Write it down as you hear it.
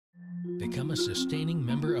Become a sustaining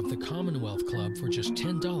member of the Commonwealth Club for just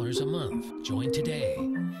 $10 a month. Join today.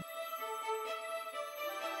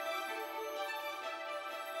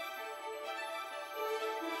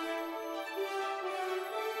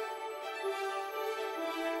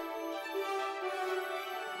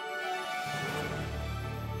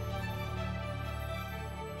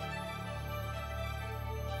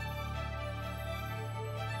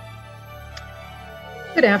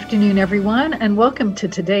 Good afternoon, everyone, and welcome to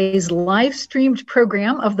today's live-streamed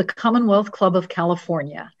program of the Commonwealth Club of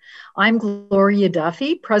California. I'm Gloria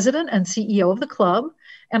Duffy, President and CEO of the club,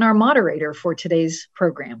 and our moderator for today's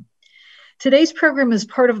program. Today's program is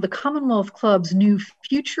part of the Commonwealth Club's new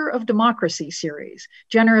Future of Democracy series,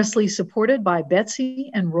 generously supported by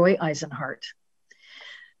Betsy and Roy Eisenhart.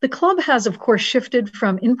 The club has, of course, shifted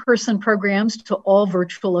from in-person programs to all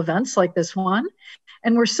virtual events like this one,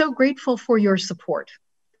 and we're so grateful for your support.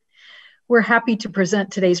 We're happy to present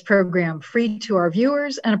today's program free to our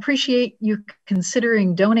viewers and appreciate you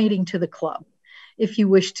considering donating to the club. If you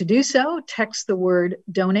wish to do so, text the word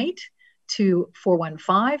donate to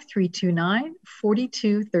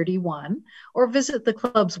 415-329-4231 or visit the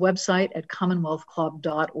club's website at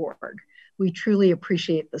commonwealthclub.org. We truly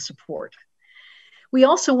appreciate the support. We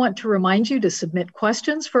also want to remind you to submit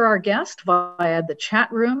questions for our guest via the chat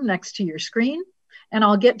room next to your screen, and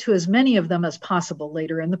I'll get to as many of them as possible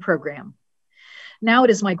later in the program. Now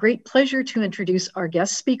it is my great pleasure to introduce our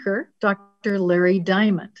guest speaker, Dr. Larry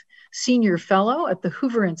Diamond, Senior Fellow at the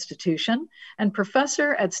Hoover Institution and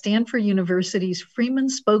Professor at Stanford University's Freeman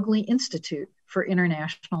Spogli Institute for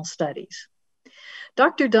International Studies.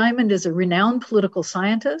 Dr. Diamond is a renowned political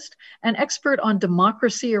scientist and expert on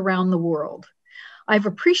democracy around the world. I've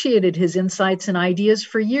appreciated his insights and ideas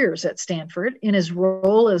for years at Stanford in his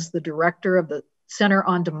role as the director of the Center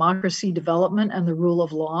on Democracy Development and the Rule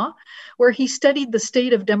of Law, where he studied the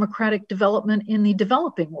state of democratic development in the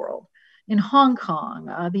developing world, in Hong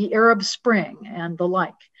Kong, the Arab Spring, and the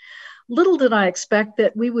like. Little did I expect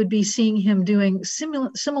that we would be seeing him doing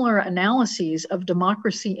similar analyses of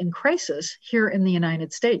democracy in crisis here in the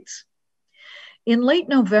United States. In late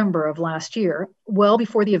November of last year, well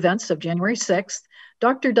before the events of January 6th,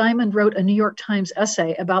 Dr. Diamond wrote a New York Times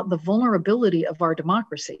essay about the vulnerability of our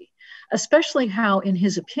democracy, especially how, in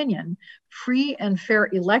his opinion, free and fair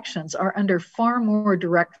elections are under far more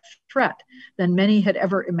direct threat than many had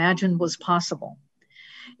ever imagined was possible.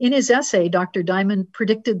 In his essay, Dr. Diamond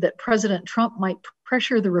predicted that President Trump might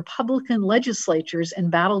pressure the Republican legislatures in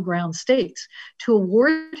battleground states to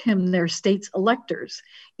award him their state's electors,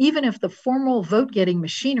 even if the formal vote-getting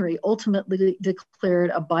machinery ultimately declared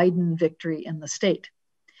a Biden victory in the state.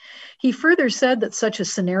 He further said that such a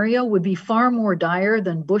scenario would be far more dire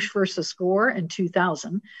than Bush versus Gore in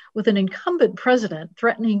 2000, with an incumbent president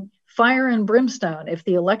threatening fire and brimstone if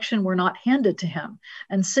the election were not handed to him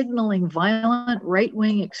and signaling violent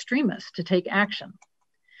right-wing extremists to take action.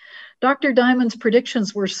 Dr. Diamond's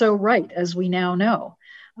predictions were so right, as we now know,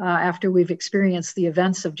 after we've experienced the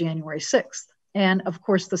events of January 6th. And of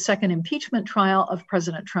course, the second impeachment trial of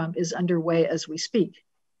President Trump is underway as we speak.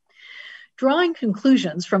 Drawing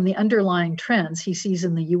conclusions from the underlying trends he sees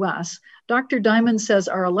in the US, Dr. Diamond says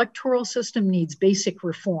our electoral system needs basic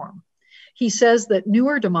reform. He says that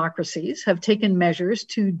newer democracies have taken measures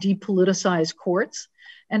to depoliticize courts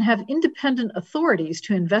and have independent authorities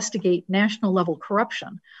to investigate national level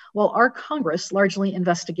corruption, while our Congress largely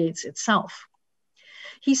investigates itself.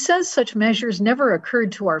 He says such measures never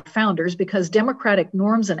occurred to our founders because democratic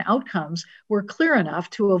norms and outcomes were clear enough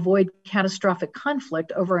to avoid catastrophic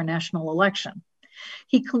conflict over a national election.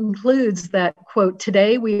 He concludes that, quote,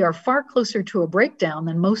 today we are far closer to a breakdown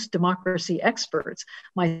than most democracy experts,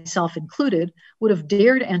 myself included, would have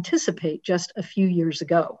dared anticipate just a few years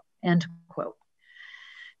ago, end quote.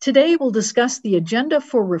 Today we'll discuss the agenda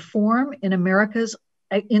for reform in America's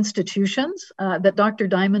institutions that Dr.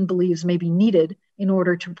 Diamond believes may be needed in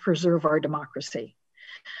order to preserve our democracy.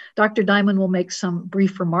 Dr. Diamond will make some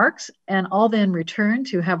brief remarks, and I'll then return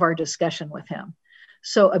to have our discussion with him.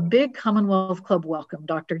 So a big Commonwealth Club welcome,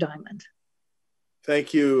 Dr. Diamond.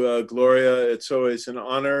 Thank you, Gloria. It's always an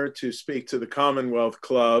honor to speak to the Commonwealth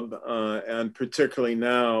Club, and particularly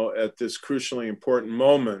now at this crucially important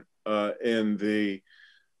moment in the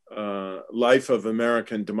life of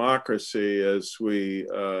American democracy as we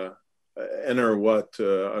enter what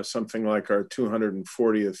something like our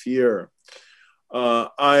 240th year.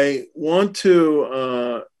 I want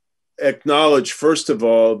to acknowledge, first of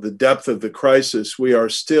all, the depth of the crisis we are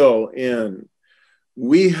still in.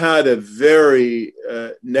 We had a very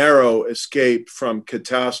narrow escape from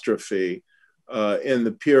catastrophe in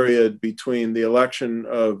the period between the election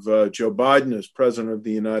of Joe Biden as president of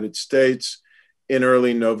the United States in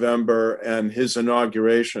early November and his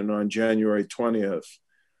inauguration on January 20th.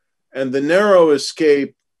 And the narrow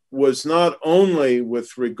escape was not only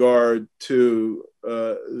with regard to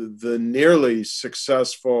the nearly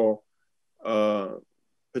successful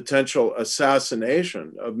potential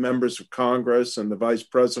assassination of members of Congress and the Vice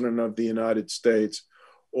President of the United States,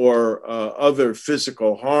 or other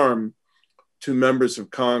physical harm to members of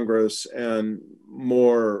Congress and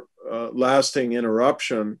more lasting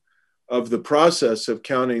interruption of the process of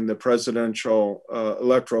counting the presidential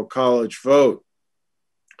electoral college vote.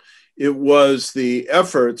 It was the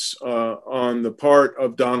efforts on the part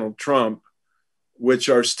of Donald Trump, which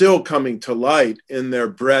are still coming to light in their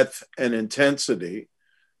breadth and intensity,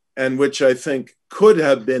 and which I think could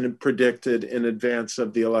have been predicted in advance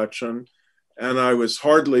of the election. And I was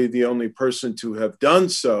hardly the only person to have done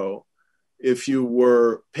so if you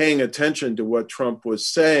were paying attention to what Trump was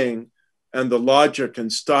saying and the logic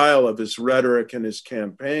and style of his rhetoric and his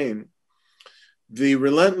campaign. The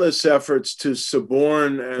relentless efforts to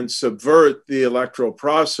suborn and subvert the electoral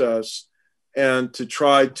process and to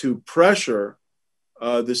try to pressure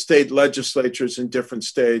the state legislatures in different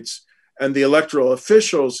states and the electoral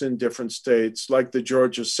officials in different states, like the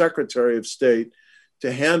Georgia Secretary of State,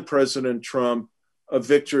 to hand President Trump a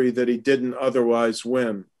victory that he didn't otherwise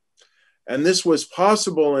win. And this was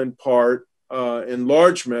possible in part, in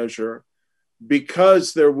large measure,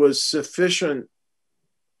 because there was sufficient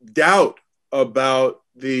doubt about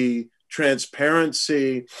the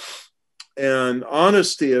transparency and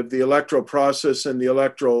honesty of the electoral process and the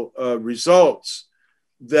electoral results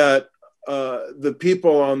that the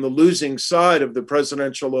people on the losing side of the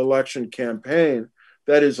presidential election campaign,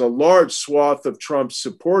 that is a large swath of Trump's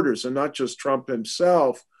supporters and not just Trump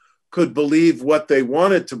himself, could believe what they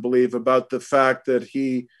wanted to believe about the fact that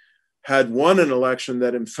he had won an election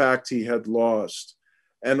that in fact he had lost.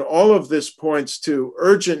 And all of this points to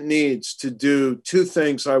urgent needs to do two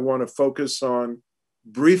things I want to focus on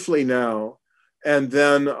briefly now, and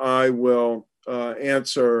then I will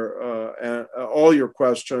answer all your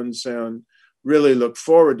questions and really look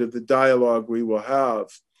forward to the dialogue we will have.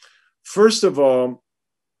 First of all,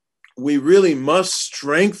 we really must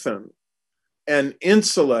strengthen and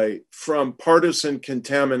insulate from partisan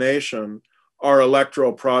contamination our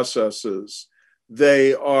electoral processes.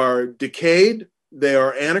 They are decayed, they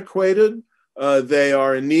are antiquated, they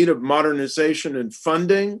are in need of modernization and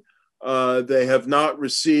funding, they have not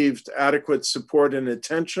received adequate support and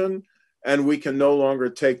attention, and we can no longer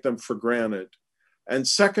take them for granted. And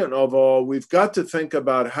second of all, we've got to think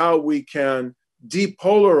about how we can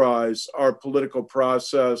depolarize our political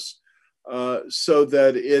process so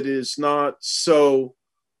that it is not so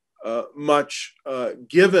much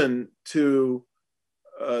given to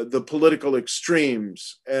the political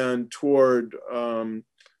extremes and toward the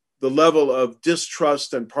level of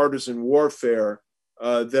distrust and partisan warfare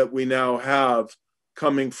that we now have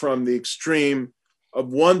coming from the extreme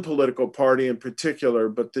of one political party in particular,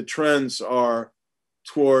 but the trends are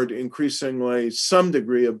toward increasingly some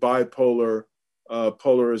degree of bipolar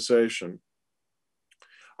polarization.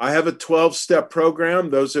 I have a 12-step program.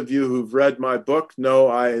 Those of you who've read my book know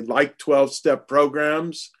I like 12-step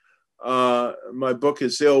programs. My book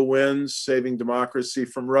is Ill Winds, Saving Democracy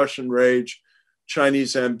from Russian Rage,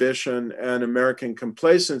 Chinese Ambition, and American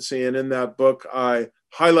Complacency. And in that book, I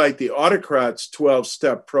highlight the autocrats'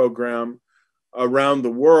 12-step program around the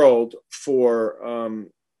world for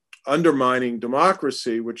undermining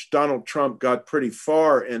democracy, which Donald Trump got pretty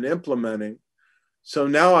far in implementing. So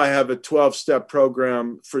now I have a 12-step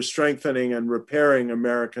program for strengthening and repairing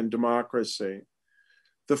American democracy.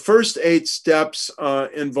 The first 8 steps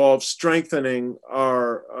involve strengthening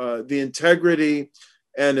the integrity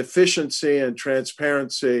and efficiency and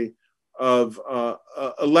transparency of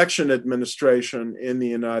election administration in the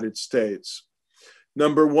United States.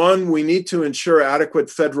 Number 1, we need to ensure adequate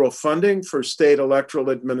federal funding for state electoral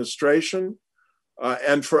administration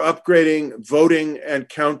and for upgrading voting and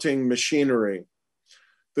counting machinery.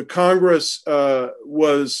 The Congress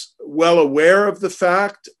was well aware of the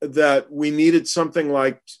fact that we needed something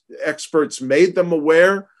like, experts made them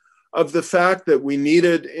aware of the fact that we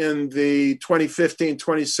needed in the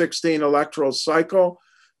 2015-2016 electoral cycle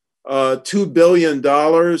 $2 billion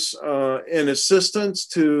in assistance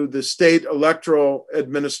to the state electoral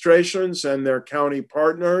administrations and their county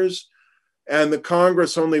partners. And the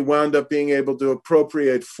Congress only wound up being able to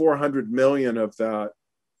appropriate $400 million of that.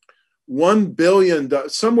 $1 billion,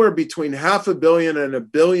 somewhere between $500 million and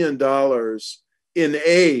 $1 billion in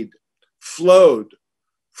aid flowed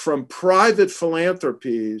from private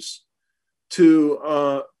philanthropies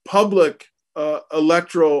to public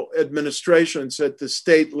electoral administrations at the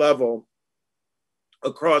state level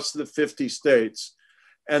across the 50 states.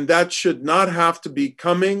 And that should not have to be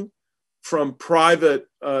coming from private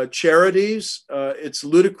charities. It's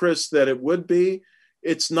ludicrous that it would be.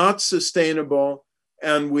 It's not sustainable.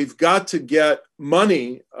 And we've got to get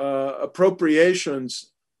money,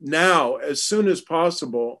 appropriations now, as soon as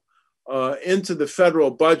possible, into the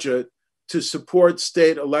federal budget to support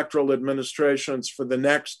state electoral administrations for the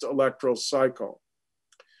next electoral cycle.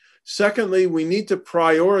 Secondly, we need to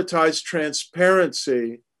prioritize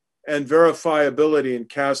transparency and verifiability in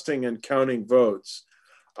casting and counting votes.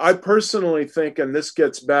 I personally think, and this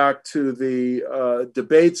gets back to the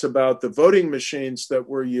debates about the voting machines that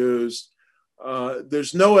were used,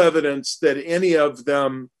 there's no evidence that any of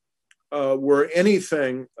them were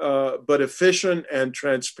anything but efficient and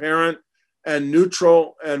transparent and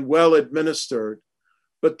neutral and well administered.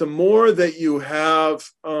 But the more that you have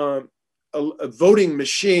voting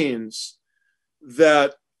machines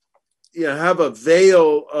that have a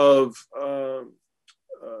veil of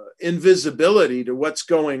invisibility to what's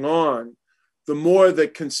going on, the more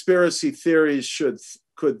that conspiracy theories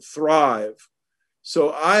could thrive. So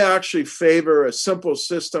I actually favor a simple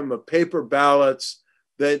system of paper ballots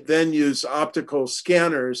that then use optical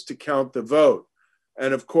scanners to count the vote.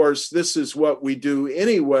 And of course, this is what we do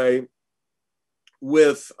anyway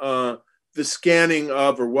with the scanning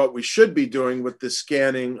of, or what we should be doing with the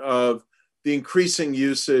scanning of, the increasing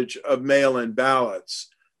usage of mail-in ballots.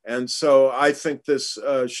 And so I think this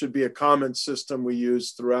should be a common system we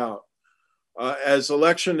use throughout. As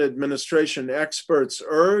election administration experts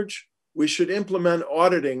urge, we should implement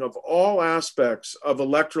auditing of all aspects of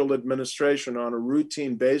electoral administration on a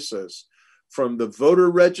routine basis, from the voter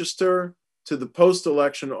register to the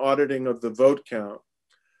post-election auditing of the vote count.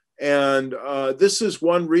 And this is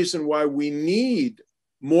one reason why we need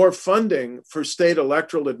more funding for state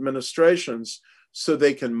electoral administrations, so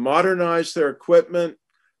they can modernize their equipment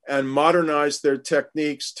and modernize their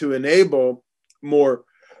techniques to enable more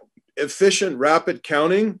efficient, rapid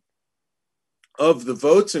counting of the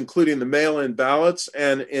votes, including the mail-in ballots,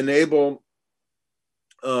 and enable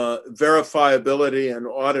verifiability and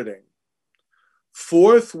auditing.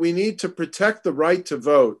 Fourth, we need to protect the right to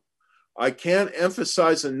vote. I can't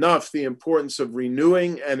emphasize enough the importance of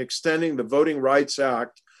renewing and extending the Voting Rights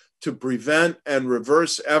Act to prevent and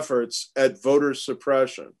reverse efforts at voter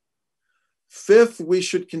suppression. Fifth, we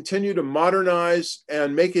should continue to modernize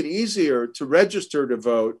and make it easier to register to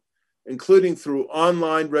vote, including through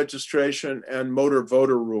online registration and motor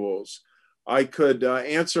voter rules. I could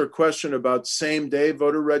answer a question about same-day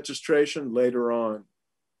voter registration later on.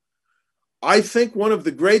 I think one of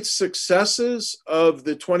the great successes of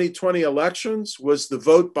the 2020 elections was the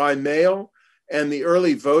vote by mail and the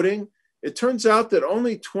early voting. It turns out that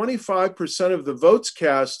only 25% of the votes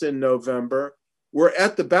cast in November were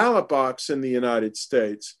at the ballot box in the United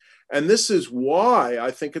States. And this is why, I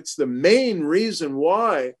think it's the main reason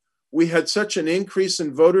why we had such an increase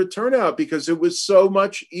in voter turnout, because it was so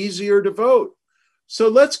much easier to vote. So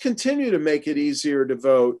let's continue to make it easier to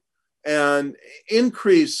vote and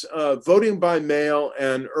increase voting by mail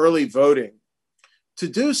and early voting. To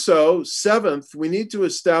do so, seventh, we need to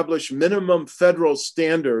establish minimum federal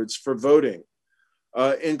standards for voting,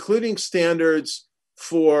 including standards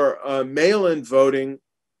for mail-in voting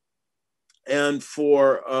and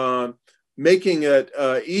for making it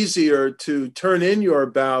easier to turn in your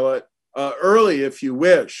ballot early if you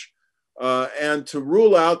wish, and to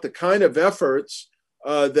rule out the kind of efforts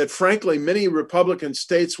that frankly many Republican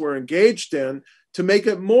states were engaged in to make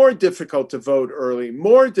it more difficult to vote early,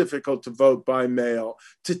 more difficult to vote by mail,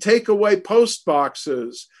 to take away post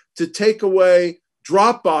boxes, to take away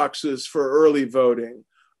drop boxes for early voting.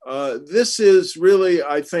 This is really,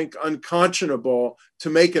 I think, unconscionable to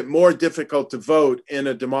make it more difficult to vote in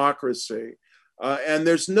a democracy. And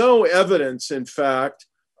there's no evidence, in fact,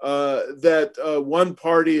 that one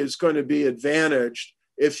party is going to be advantaged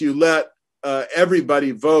if you let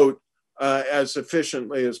everybody vote as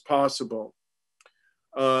efficiently as possible.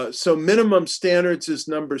 So minimum standards is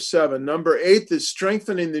number 7. Number 8 is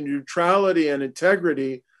strengthening the neutrality and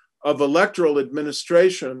integrity of electoral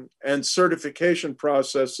administration and certification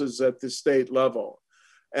processes at the state level.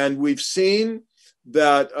 And we've seen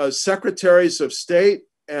that secretaries of state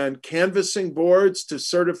and canvassing boards to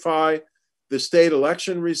certify the state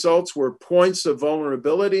election results were points of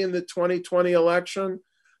vulnerability in the 2020 election,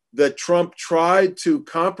 that Trump tried to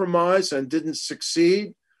compromise and didn't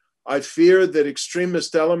succeed. I fear that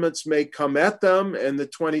extremist elements may come at them in the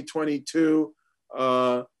 2022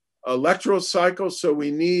 electoral cycle. So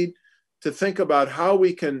we need to think about how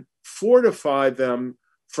we can fortify them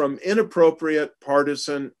from inappropriate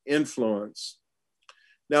partisan influence.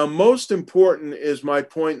 Now, most important is my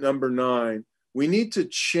point number 9. We need to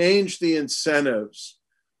change the incentives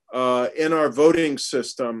in our voting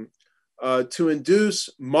system to induce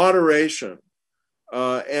moderation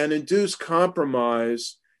and induce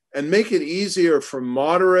compromise and make it easier for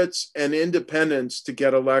moderates and independents to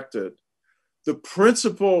get elected. The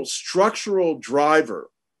principal structural driver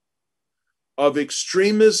of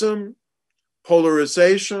extremism,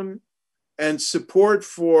 polarization, and support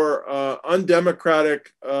for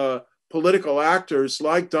undemocratic political actors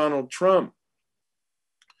like Donald Trump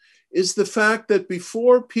is the fact that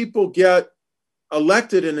before people get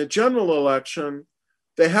elected in a general election,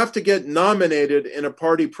 they have to get nominated in a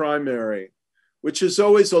party primary, which is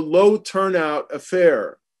always a low turnout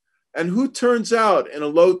affair. And who turns out in a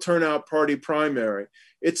low turnout party primary?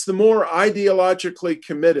 It's the more ideologically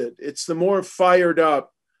committed, it's the more fired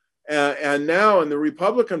up. And now in the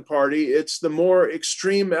Republican Party, it's the more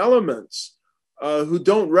extreme elements who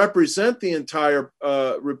don't represent the entire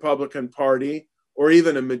Republican Party or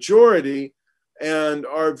even a majority and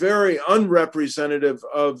are very unrepresentative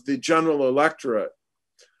of the general electorate.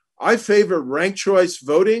 I favor ranked choice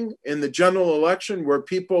voting in the general election where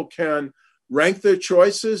people can rank their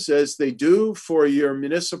choices as they do for your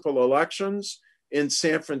municipal elections in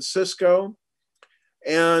San Francisco.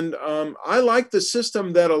 And I like the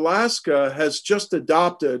system that Alaska has just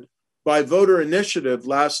adopted by voter initiative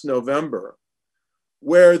last November,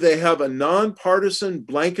 where they have a nonpartisan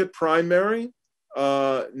blanket primary,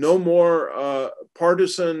 no more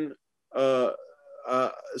partisan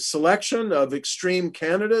selection of extreme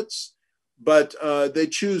candidates, but they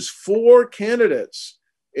choose 4 candidates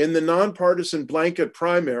in the nonpartisan blanket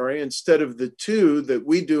primary instead of the 2 that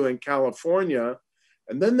we do in California.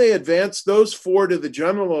 And then they advance those 4 to the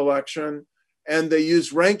general election, and they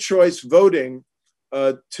use ranked choice voting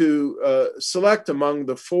to select among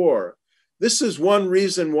the 4. This is one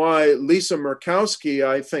reason why Lisa Murkowski,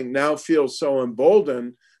 I think, now feels so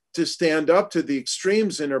emboldened to stand up to the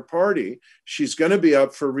extremes in her party. She's going to be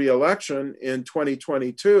up for re-election in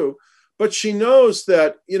 2022. But she knows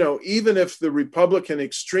that, even if the Republican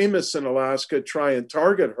extremists in Alaska try and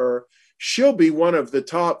target her, she'll be one of the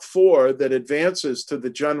top 4 that advances to the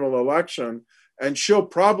general election. And she'll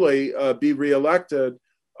probably be reelected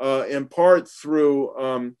in part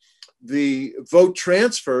through the vote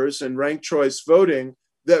transfers and ranked choice voting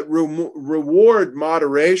that reward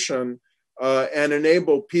moderation and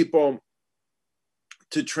enable people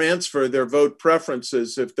to transfer their vote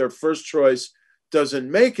preferences if their first choice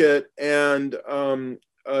doesn't make it and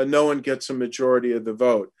no one gets a majority of the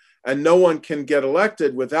vote. And no one can get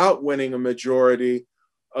elected without winning a majority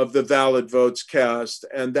of the valid votes cast,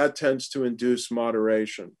 and that tends to induce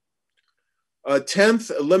moderation.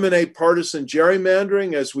 10th, eliminate partisan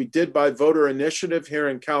gerrymandering, as we did by voter initiative here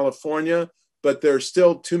in California, but there are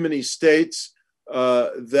still too many states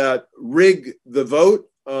that rig the vote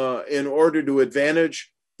in order to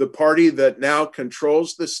advantage the party that now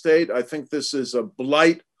controls the state. I think this is a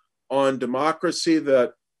blight on democracy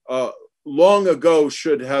that long ago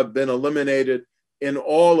should have been eliminated in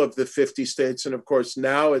all of the 50 states. And of course,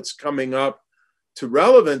 now it's coming up to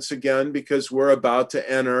relevance again because we're about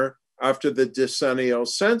to enter, after the decennial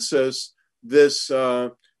census, this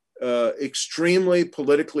extremely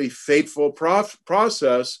politically fateful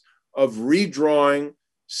process of redrawing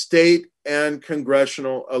state and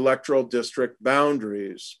congressional electoral district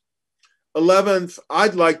boundaries. 11th,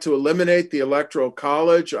 I'd like to eliminate the Electoral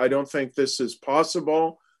College. I don't think this is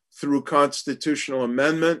possible through constitutional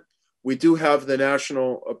amendment. We do have the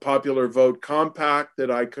National Popular Vote Compact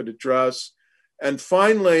that I could address. And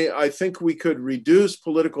finally, I think we could reduce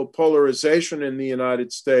political polarization in the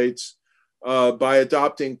United States by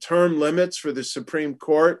adopting term limits for the Supreme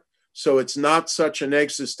Court, so it's not such an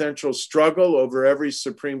existential struggle over every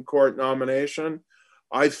Supreme Court nomination.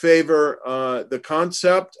 I favor the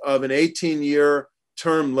concept of an 18-year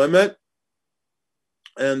term limit,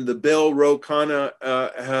 and the bill Ro Khanna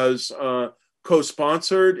has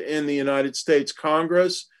co-sponsored in the United States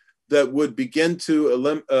Congress that would begin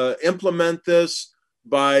to implement this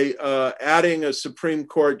by adding a Supreme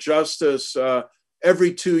Court justice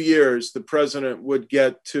every 2 years. The president would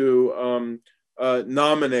get to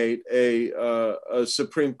nominate a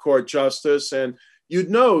Supreme Court justice. And you'd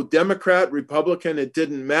know, Democrat, Republican, it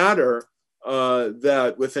didn't matter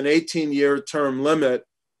that with an 18-year term limit,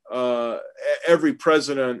 every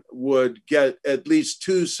president would get at least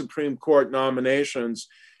 2 Supreme Court nominations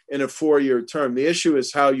in a 4-year term. The issue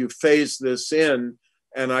is how you phase this in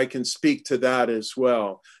and I can speak to that as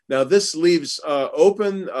well. Now, this leaves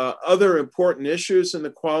open other important issues in the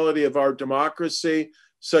quality of our democracy,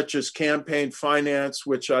 such as campaign finance,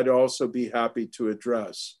 which I'd also be happy to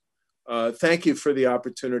address. Thank you for the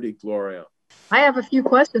opportunity, Gloria. I have a few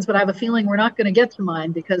questions, but I have a feeling we're not going to get to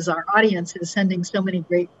mine because our audience is sending so many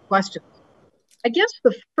great questions. I guess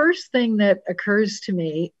the first thing that occurs to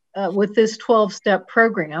me with this 12-step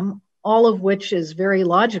program, all of which is very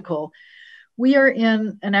logical, we are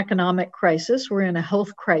in an economic crisis. We're in a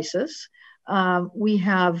health crisis. We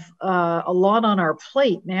have a lot on our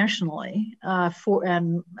plate nationally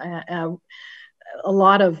and a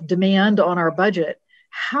lot of demand on our budget.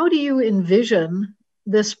 How do you envision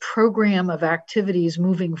this program of activities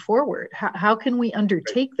moving forward? How can we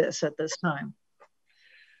undertake this at this time?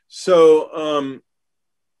 So,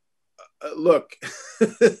 look,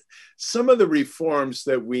 some of the reforms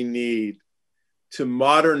that we need to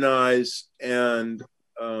modernize and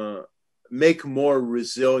make more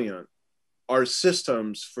resilient our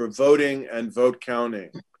systems for voting and vote counting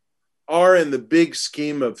are, in the big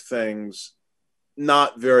scheme of things,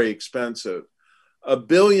 not very expensive. $1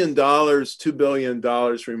 billion, $2 billion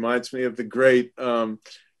reminds me of the great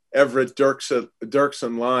Everett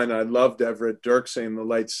Dirksen line. I loved Everett Dirksen, the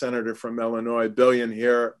late senator from Illinois. Billion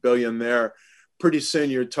here, billion there. Pretty soon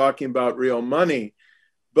you're talking about real money.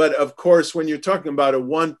 But of course, when you're talking about a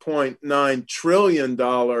 $1.9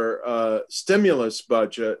 trillion stimulus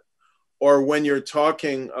budget, or when you're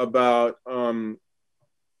talking about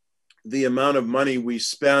the amount of money we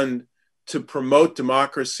spend to promote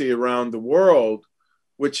democracy around the world,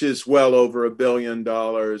 which is well over $1 billion.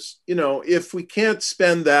 You know, if we can't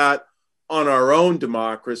spend that on our own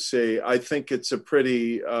democracy, I think it's a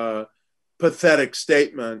pretty pathetic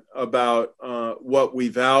statement about what we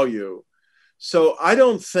value. So I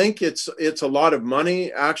don't think it's a lot of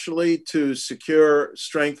money actually to secure,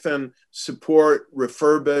 strengthen, support,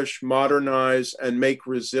 refurbish, modernize, and make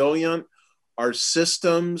resilient our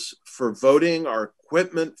systems for voting, our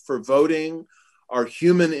equipment for voting, our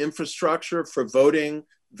human infrastructure for voting,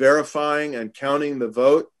 verifying and counting the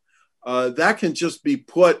vote. That can just be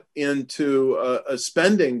put into a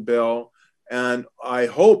spending bill and I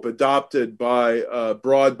hope adopted by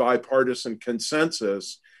broad bipartisan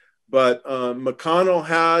consensus. But Mitch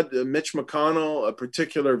McConnell, a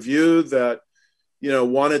particular view that, you know,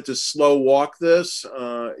 wanted to slow walk this.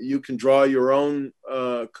 You can draw your own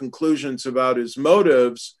conclusions about his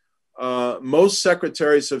motives. Most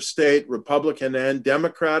secretaries of state, Republican and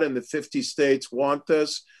Democrat in the 50 states, want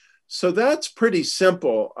this. So that's pretty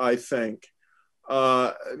simple, I think.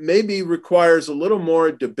 Maybe requires a little more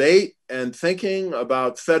debate and thinking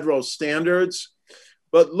about federal standards.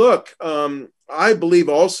 But look, I believe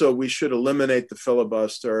also we should eliminate the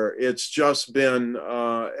filibuster. It's just been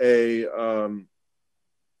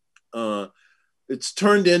it's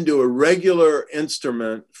turned into a regular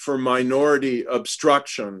instrument for minority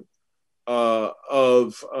obstruction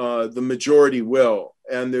of the majority will.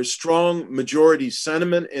 And there's strong majority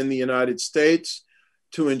sentiment in the United States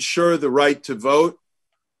to ensure the right to vote.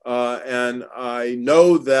 And I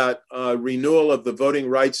know that renewal of the Voting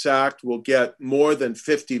Rights Act will get more than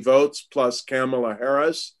 50 votes plus Kamala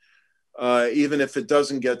Harris, even if it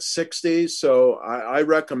doesn't get 60. So I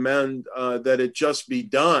recommend that it just be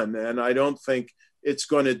done. And I don't think it's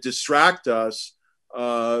going to distract us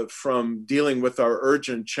from dealing with our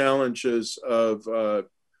urgent challenges of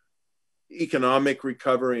economic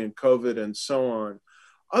recovery and COVID and so on.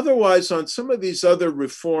 Otherwise, on some of these other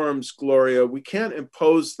reforms, Gloria, we can't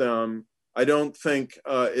impose them. I don't think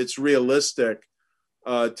it's realistic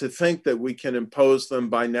to think that we can impose them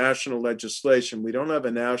by national legislation. We don't have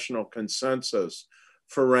a national consensus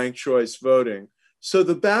for ranked choice voting. So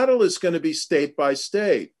the battle is going to be state by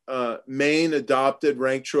state. Maine adopted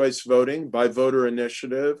ranked choice voting by voter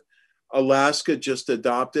initiative. Alaska just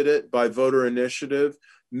adopted it by voter initiative.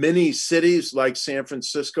 Many cities like San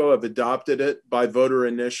Francisco have adopted it by voter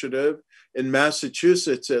initiative. In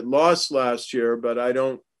Massachusetts, it lost last year, but I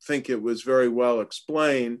don't think it was very well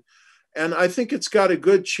explained. And I think it's got a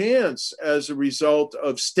good chance as a result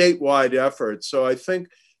of statewide efforts. So I think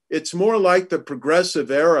it's more like the progressive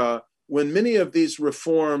era when many of these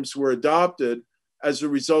reforms were adopted as a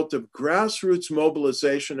result of grassroots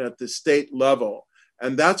mobilization at the state level.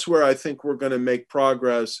 And that's where I think we're going to make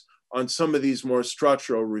progress on some of these more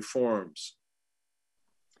structural reforms.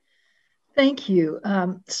 Thank you.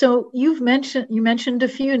 So you mentioned a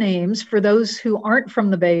few names. For those who aren't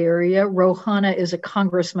from the Bay Area, Rohana is a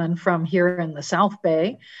congressman from here in the South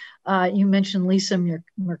Bay. You mentioned Lisa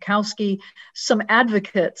Murkowski, some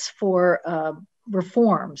advocates for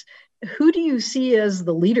reforms. who do you see as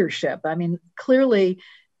the leadership? I mean, clearly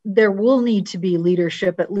there will need to be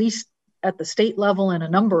leadership, at least at the state level in a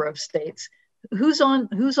number of states. Who's on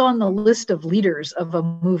the list of leaders of a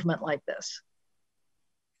movement like this?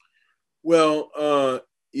 Well,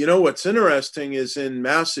 what's interesting is in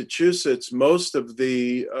Massachusetts, most of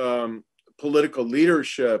the political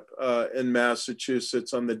leadership in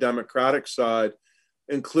Massachusetts on the Democratic side,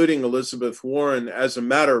 including Elizabeth Warren, as a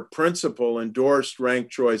matter of principle, endorsed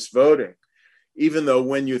ranked choice voting. Even though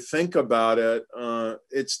when you think about it,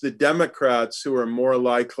 it's the Democrats who are more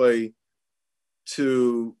likely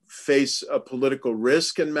to face a political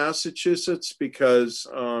risk in Massachusetts because,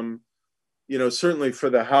 certainly for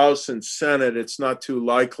the House and Senate, it's not too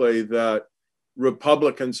likely that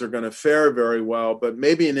Republicans are going to fare very well, but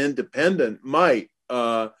maybe an independent might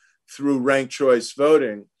through ranked choice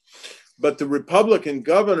voting. But the Republican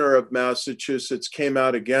governor of Massachusetts came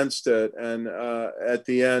out against it. And at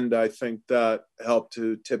the end, I think that helped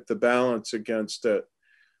to tip the balance against it.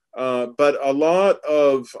 But a lot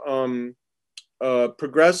of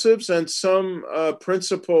progressives and some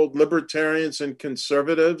principled libertarians and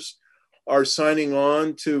conservatives are signing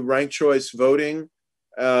on to ranked choice voting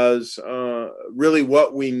as really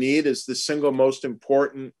what we need is the single most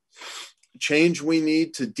important change we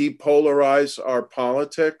need to depolarize our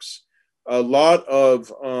politics. A lot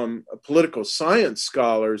of political science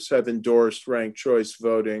scholars have endorsed ranked choice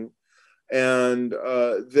voting. And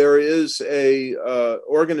there is a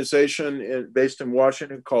organization based in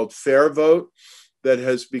Washington called Fair Vote that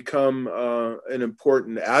has become an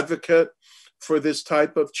important advocate for this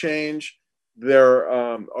type of change. There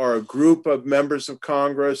are a group of members of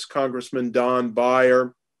Congress. Congressman Don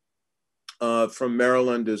Beyer from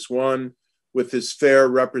Maryland is one with his Fair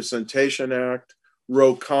Representation Act.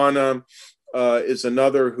 Ro Khanna is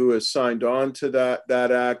another who has signed on to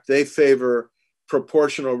that act. They favor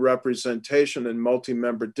proportional representation in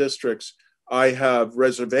multi-member districts. I have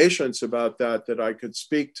reservations about that I could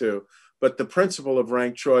speak to, but the principle of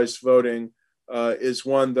ranked choice voting is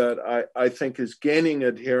one that I think is gaining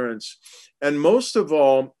adherence. And most of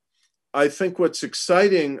all, I think what's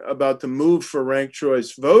exciting about the move for ranked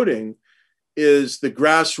choice voting is the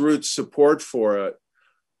grassroots support for it.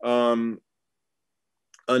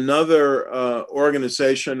 Another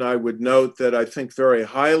organization I would note that I think very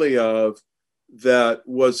highly of that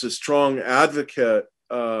was a strong advocate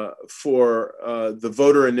for the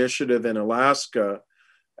voter initiative in Alaska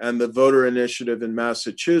and the voter initiative in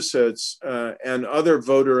Massachusetts and other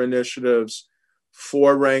voter initiatives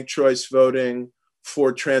for ranked choice voting,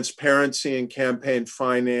 for transparency in campaign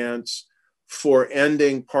finance, for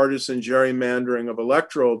ending partisan gerrymandering of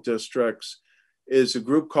electoral districts is a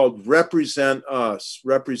group called Represent Us,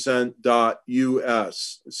 represent.us.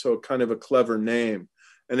 So kind of a clever name.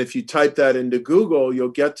 And if you type that into Google, you'll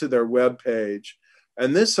get to their webpage.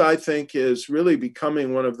 And this, I think, is really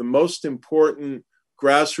becoming one of the most important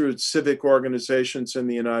grassroots civic organizations in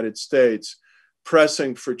the United States,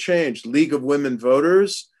 pressing for change. League of Women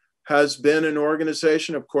Voters has been an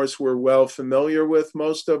organization, of course, we're well familiar with,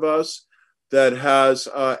 most of us, that has,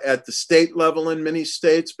 at the state level in many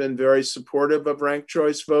states, been very supportive of ranked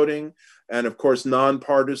choice voting and, of course,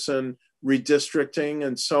 nonpartisan redistricting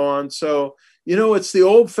and so on. So, it's the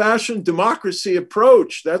old-fashioned democracy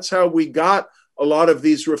approach. That's how we got a lot of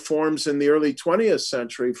these reforms in the early 20th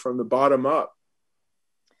century, from the bottom up.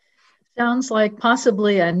 Sounds like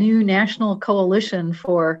possibly a new national coalition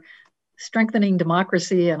for strengthening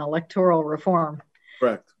democracy and electoral reform.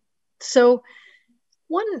 Correct. So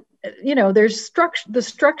there's the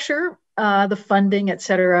structure, the funding, et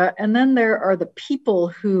cetera, and then there are the people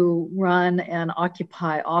who run and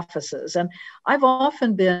occupy offices. And I've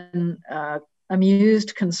often been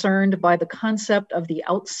amused, concerned by the concept of the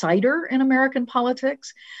outsider in American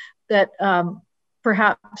politics, that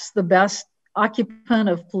perhaps the best occupant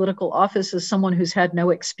of political office is someone who's had no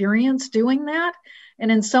experience doing that.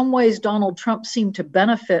 And in some ways, Donald Trump seemed to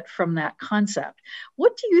benefit from that concept.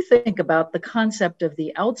 What do you think about the concept of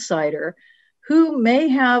the outsider who may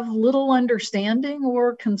have little understanding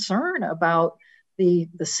or concern about the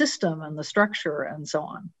system and the structure and so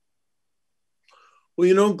on?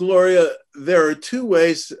 Well, Gloria, there are two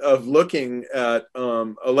ways of looking at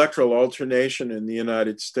electoral alternation in the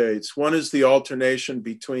United States. One is the alternation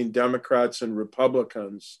between Democrats and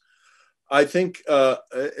Republicans. I think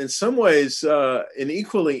in some ways, an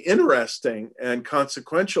equally interesting and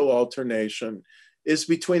consequential alternation is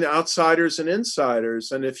between outsiders and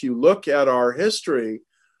insiders. And if you look at our history,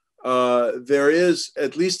 there is,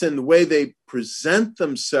 at least in the way they present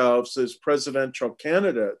themselves as presidential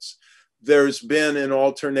candidates, there's been an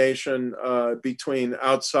alternation between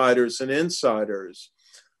outsiders and insiders.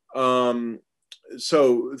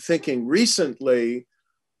 So thinking recently,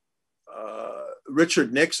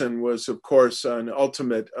 Richard Nixon was, of course, an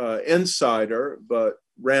ultimate insider, but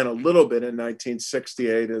ran a little bit in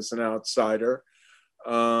 1968 as an outsider.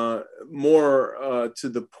 More to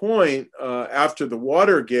the point, after the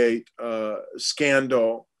Watergate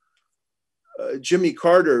scandal, Jimmy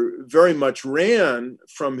Carter very much ran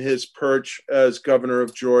from his perch as governor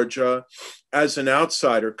of Georgia as an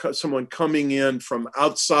outsider, someone coming in from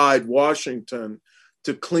outside Washington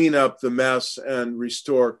to clean up the mess and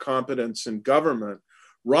restore competence in government.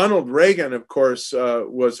 Ronald Reagan, of course,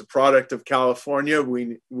 was a product of California.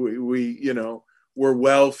 We were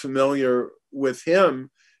well familiar with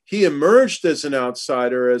him. He emerged as an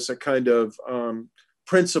outsider, as a kind of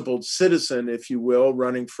principled citizen, if you will,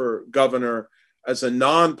 running for governor as a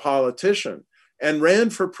non-politician, and ran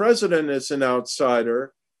for president as an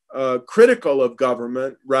outsider, critical of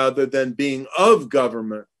government rather than being of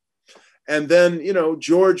government. And then,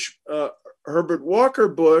 George Herbert Walker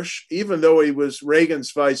Bush, even though he was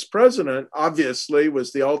Reagan's vice president, obviously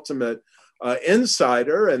was the ultimate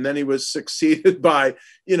insider. And then he was succeeded by,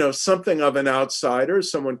 something of an outsider,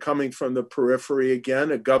 someone coming from the periphery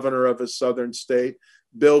again, a governor of a southern state,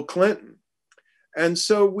 Bill Clinton. And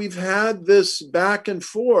so we've had this back and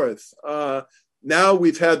forth. Now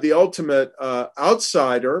we've had the ultimate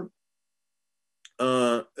outsider,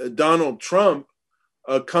 Donald Trump,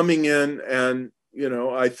 coming in and,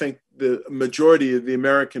 I think the majority of the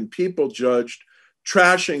American people judged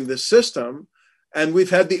trashing the system. And we've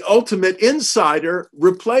had the ultimate insider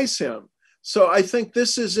replace him. So I think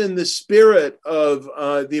this is in the spirit of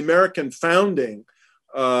the American founding,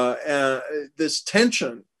 this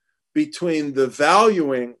tension between the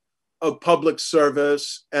valuing of public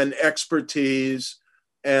service and expertise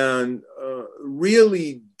and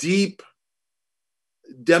really deep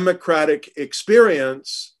democratic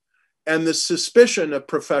experience and the suspicion of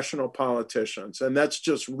professional politicians. And that's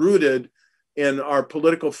just rooted in our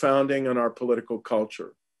political founding and our political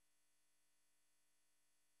culture.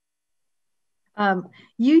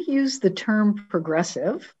 You use the term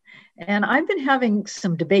progressive, and I've been having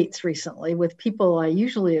some debates recently with people I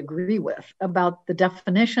usually agree with about the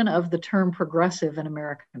definition of the term progressive in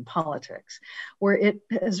American politics, where it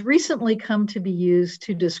has recently come to be used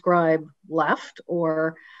to describe left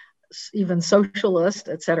or even socialist,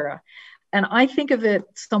 et cetera. And I think of it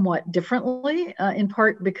somewhat differently, in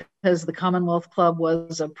part because the Commonwealth Club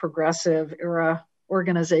was a progressive era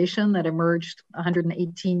organization that emerged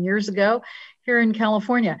 118 years ago here in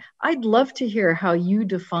California. I'd love to hear how you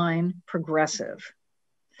define progressive.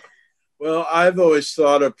 Well, I've always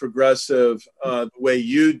thought of progressive the way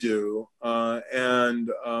you do,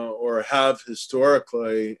 or have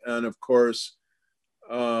historically. And of course,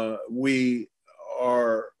 we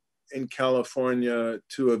are in California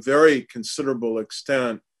to a very considerable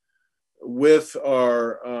extent with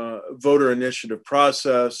our voter initiative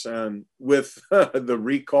process and with the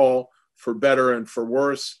recall, for better and for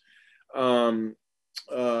worse, and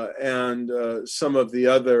some of the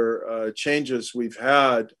other changes we've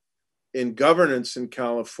had in governance in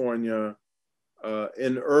California,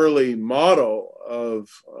 an early model of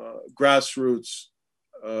grassroots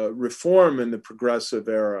reform in the progressive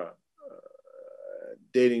era,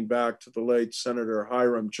 dating back to the late Senator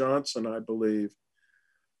Hiram Johnson, I believe.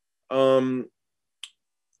 And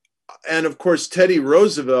of course, Teddy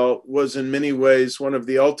Roosevelt was in many ways one of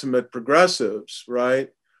the ultimate progressives, right?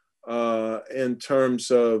 In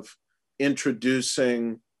terms of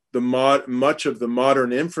introducing much of the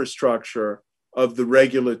modern infrastructure of the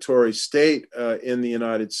regulatory state in the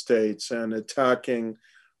United States and attacking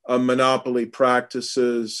monopoly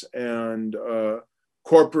practices and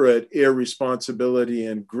corporate irresponsibility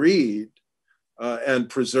and greed, and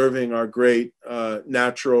preserving our great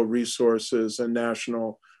natural resources and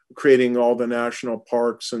creating all the national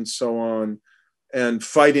parks and so on, and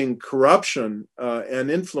fighting corruption and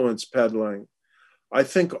influence peddling. I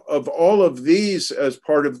think of all of these as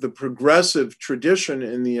part of the progressive tradition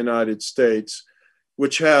in the United States,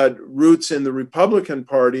 which had roots in the Republican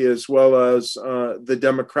Party as well as the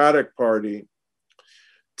Democratic Party.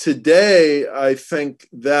 Today, I think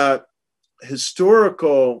that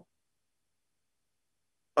historical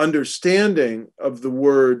understanding of the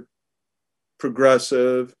word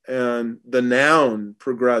progressive and the noun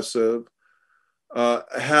progressive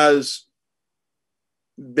has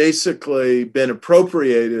basically been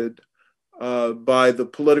appropriated by the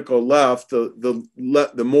political left,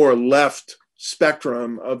 the more left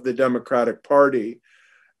spectrum of the Democratic Party.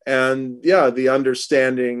 And yeah, the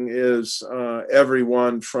understanding is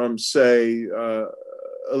everyone from, say,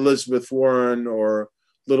 Elizabeth Warren or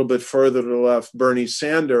little bit further to the left, Bernie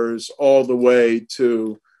Sanders, all the way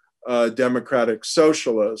to democratic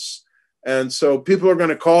socialists. And so people are going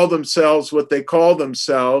to call themselves what they call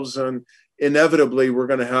themselves, and inevitably we're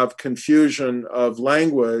going to have confusion of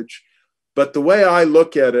language. But the way I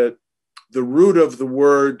look at it, the root of the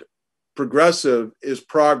word progressive is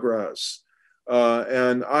progress.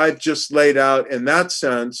 And I've just laid out, in that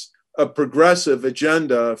sense, a progressive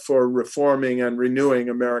agenda for reforming and renewing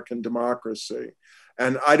American democracy.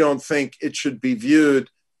 And I don't think it should be viewed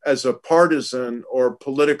as a partisan or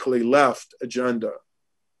politically left agenda.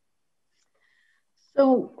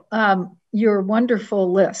 So your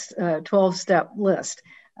wonderful list, 12-step list,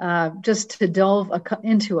 just to delve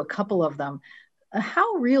into a couple of them,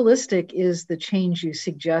 how realistic is the change you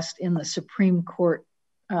suggest in the Supreme Court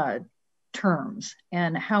terms,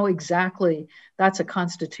 and how exactly that's a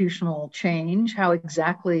constitutional change? How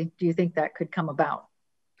exactly do you think that could come about?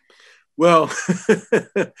 Well,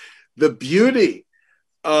 the beauty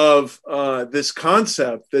of this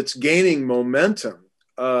concept that's gaining momentum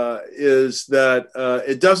is that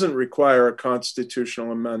it doesn't require a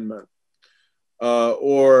constitutional amendment,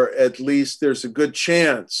 or at least there's a good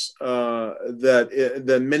chance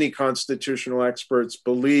that many constitutional experts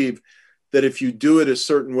believe that if you do it a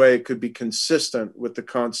certain way, it could be consistent with the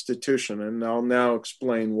Constitution. And I'll now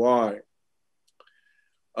explain why.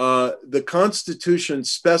 The Constitution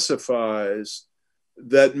specifies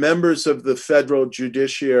that members of the federal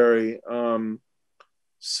judiciary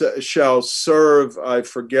shall serve, I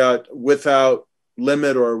forget, without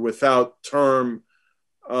limit or without term,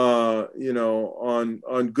 on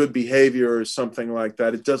good behavior or something like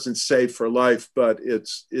that. It doesn't say for life, but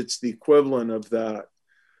it's the equivalent of that.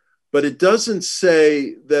 But it doesn't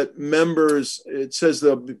say that members, it says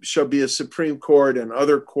there shall be a Supreme Court and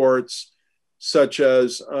other courts such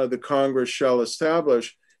as the Congress shall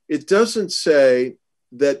establish. It doesn't say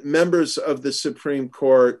that members of the Supreme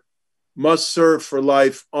Court must serve for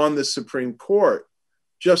life on the Supreme Court,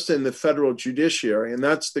 just in the federal judiciary, and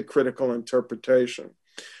that's the critical interpretation.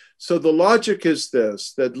 So the logic is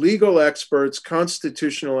this, that legal experts,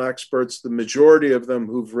 constitutional experts, the majority of them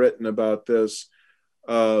who've written about this,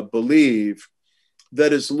 believe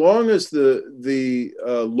that as long as the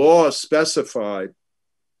law specified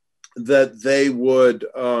that they would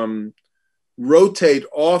rotate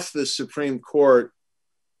off the Supreme Court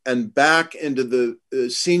and back into the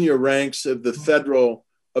senior ranks of the federal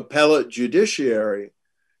appellate judiciary,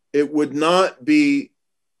 it would not be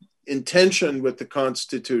in tension with the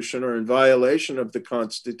Constitution or in violation of the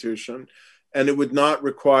Constitution, and it would not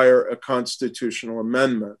require a constitutional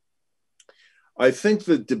amendment. I think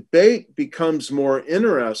the debate becomes more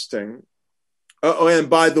interesting. And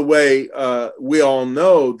by the way, we all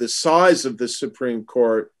know the size of the Supreme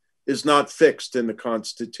Court is not fixed in the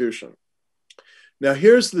Constitution. Now,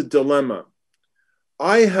 here's the dilemma.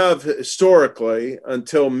 I have historically,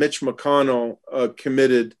 until Mitch McConnell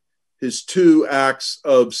committed his 2 acts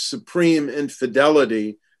of supreme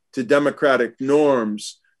infidelity to democratic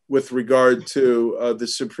norms with regard to the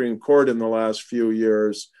Supreme Court in the last few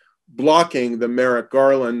years, blocking the Merrick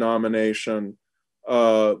Garland nomination,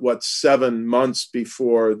 7 months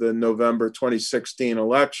before the November 2016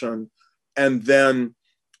 election, and then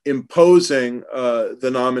imposing the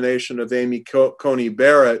nomination of Amy Coney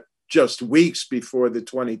Barrett just weeks before the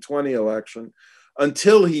 2020 election.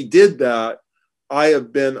 Until he did that, I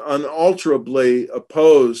have been unalterably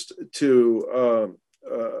opposed to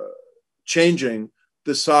changing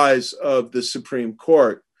the size of the Supreme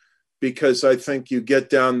Court, because I think you get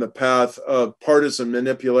down the path of partisan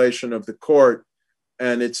manipulation of the court,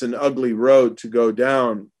 and it's an ugly road to go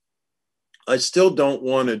down. I still don't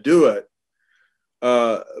want to do it.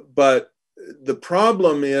 But the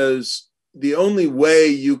problem is the only way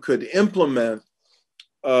you could implement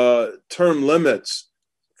term limits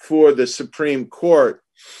for the Supreme Court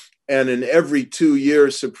and an every 2-year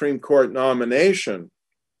Supreme Court nomination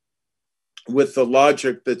with the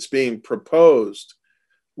logic that's being proposed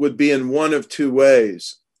would be in one of 2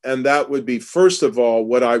 ways. And that would be, first of all,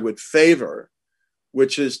 what I would favor,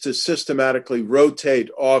 which is to systematically rotate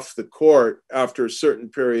off the court after a certain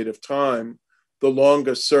period of time the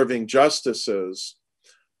longest serving justices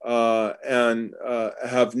and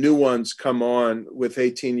have new ones come on with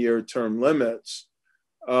 18-year term limits,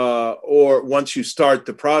 or once you start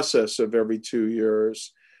the process of every 2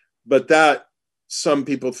 years. But that, some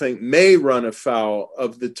people think, may run afoul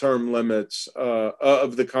of the term limits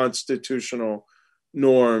of the constitutional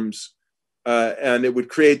norms. And it would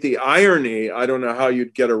create the irony, I don't know how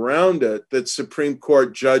you'd get around it, that Supreme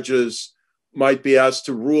Court judges might be asked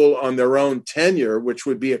to rule on their own tenure, which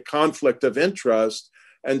would be a conflict of interest,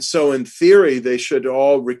 And so in theory, they should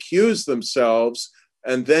all recuse themselves,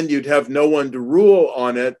 and then you'd have no one to rule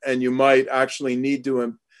on it, and you might actually need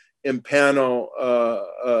to impanel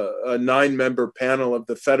a 9-member panel of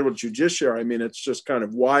the federal judiciary. I mean, it's just kind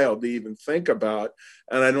of wild to even think about,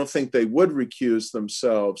 and I don't think they would recuse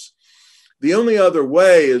themselves. The only other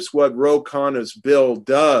way is what Ro Khanna's bill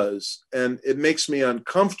does, and it makes me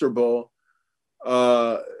uncomfortable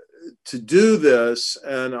to do this,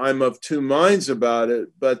 and I'm of two minds about it,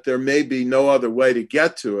 but there may be no other way to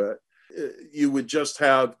get to it. You would just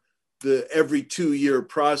have the every 2-year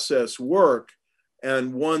process work,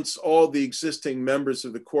 and once all the existing members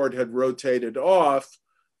of the court had rotated off,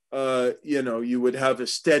 you would have a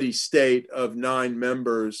steady state of 9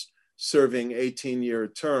 members serving 18-year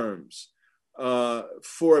terms.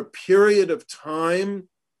 For a period of time,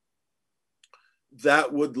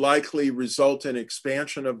 that would likely result in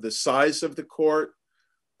expansion of the size of the court,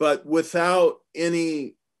 but without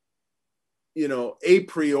any, a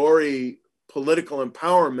priori political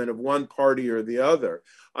empowerment of one party or the other.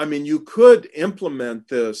 I mean, you could implement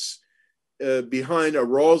this behind a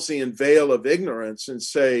Rawlsian veil of ignorance and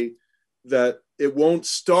say that it won't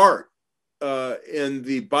start in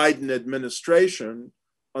the Biden administration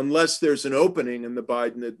unless there's an opening in the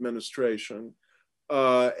Biden administration.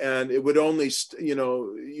 And it would only,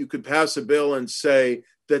 you could pass a bill and say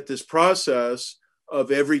that this process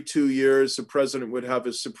of every 2 years, the president would have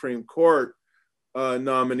a Supreme Court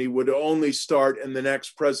nominee would only start in the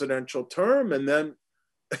next presidential term. And then,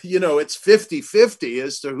 it's 50-50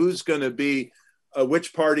 as to who's going to be,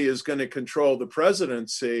 which party is going to control the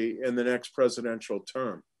presidency in the next presidential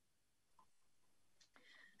term.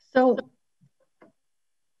 So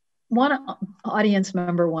one audience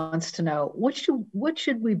member wants to know, what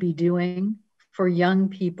should we be doing for young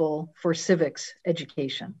people for civics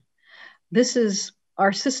education?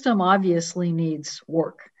 Our system obviously needs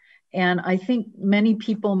work. And I think many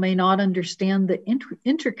people may not understand the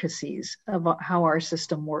intricacies of how our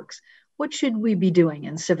system works. What should we be doing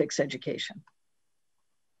in civics education?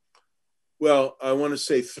 Well, I want to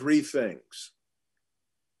say 3 things.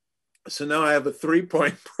 So now I have a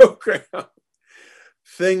 3-point program.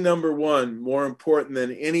 Thing number 1, more important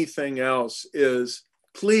than anything else, is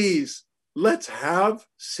please, let's have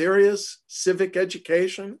serious civic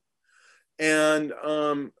education. And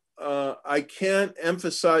I can't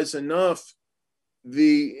emphasize enough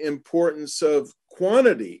the importance of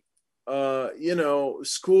quantity.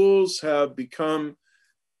 Schools have become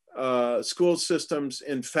school systems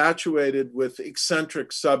infatuated with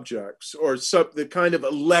eccentric subjects or the kind of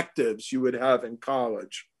electives you would have in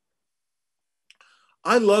college.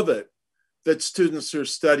 I love it that students are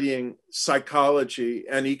studying psychology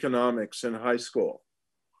and economics in high school.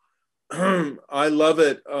 I love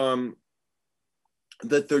it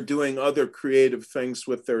that they're doing other creative things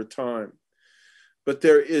with their time. But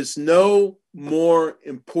there is no more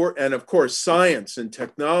important, and of course, science and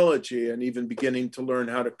technology and even beginning to learn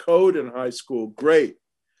how to code in high school, great.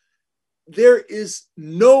 There is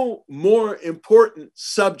no more important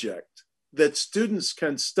subject that students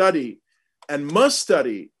can study and must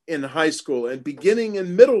study in high school and beginning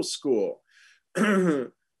in middle school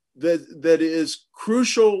that is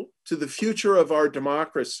crucial to the future of our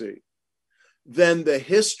democracy than the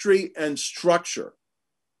history and structure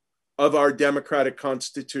of our democratic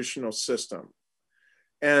constitutional system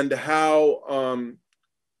and how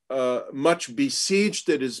much besieged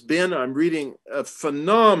it has been. I'm reading a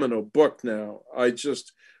phenomenal book now. I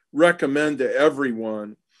just recommend to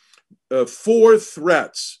everyone, 4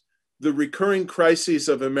 Threats, The Recurring Crises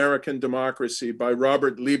of American Democracy by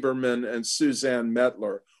Robert Lieberman and Suzanne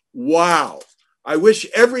Mettler. Wow. I wish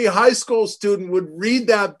every high school student would read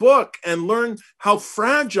that book and learn how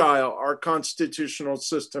fragile our constitutional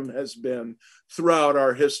system has been throughout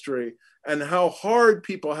our history and how hard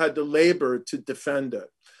people had to labor to defend it.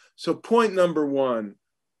 So point number 1,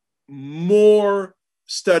 more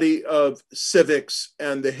study of civics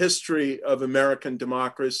and the history of American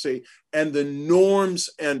democracy and the norms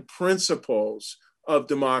and principles of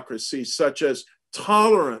democracy, such as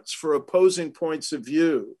tolerance for opposing points of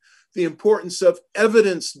view, the importance of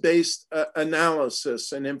evidence-based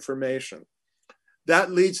analysis and information.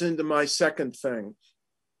 That leads into my second thing,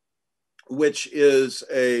 which is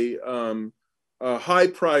a high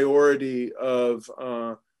priority of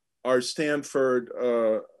our Stanford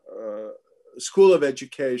School of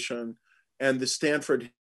Education and the Stanford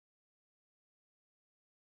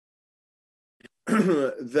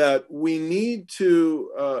that we need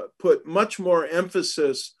to put much more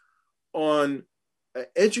emphasis on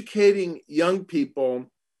educating young people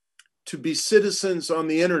to be citizens on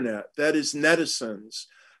the internet, that is netizens,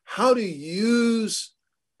 how to use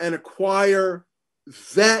and acquire,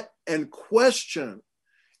 vet, and question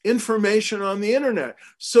information on the internet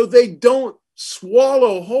so they don't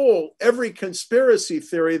swallow whole every conspiracy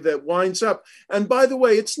theory that winds up. And by the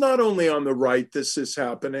way, it's not only on the right this is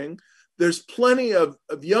happening. There's plenty of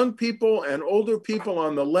young people and older people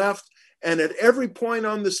on the left, and at every point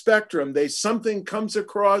on the spectrum, something comes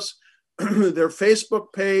across their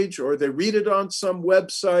Facebook page or they read it on some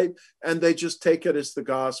website and they just take it as the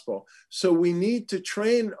gospel. So we need to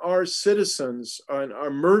train our citizens and our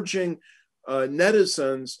emerging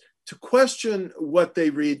netizens to question what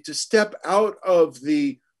they read, to step out of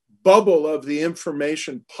the bubble of the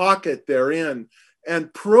information pocket they're in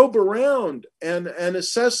and probe around and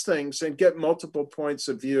assess things and get multiple points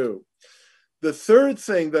of view. The third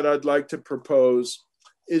thing that I'd like to propose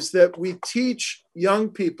is that we teach young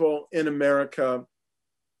people in America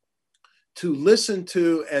to listen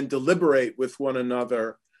to and deliberate with one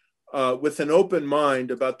another with an open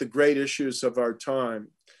mind about the great issues of our time.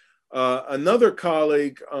 Another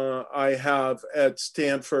colleague I have at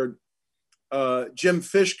Stanford, Jim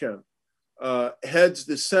Fishkin, heads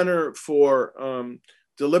the Center for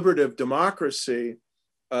Deliberative Democracy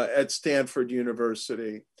at Stanford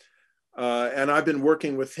University. And I've been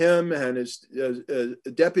working with him and his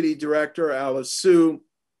deputy director, Alice Sue,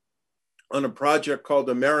 on a project called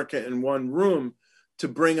America in One Room to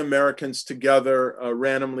bring Americans together,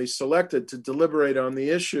 randomly selected, to deliberate on the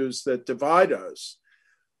issues that divide us.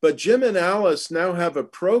 But Jim and Alice now have a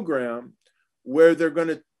program where they're going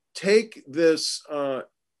to take this,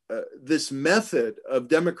 this method of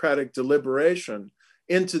democratic deliberation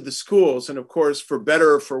into the schools. And of course, for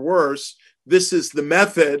better or for worse, this is the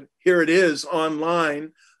method, here it is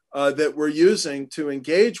online, that we're using to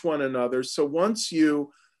engage one another. So once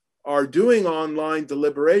you are doing online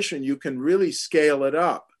deliberation, you can really scale it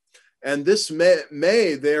up. And this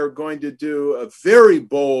May they're going to do a very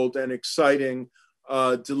bold and exciting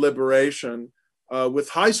deliberation with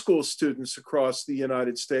high school students across the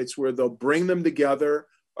United States, where they'll bring them together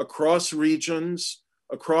across regions,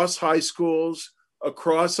 across high schools,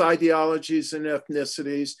 across ideologies and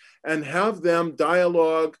ethnicities, and have them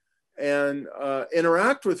dialogue and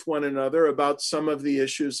interact with one another about some of the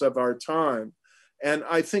issues of our time. And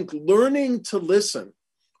I think learning to listen,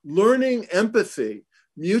 learning empathy,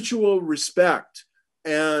 mutual respect,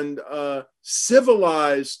 and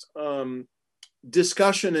civilized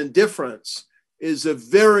discussion and difference is a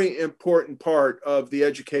very important part of the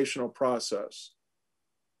educational process.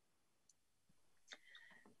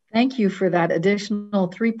 Thank you for that additional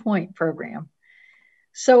 3-point program.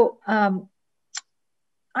 So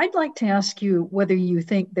I'd like to ask you whether you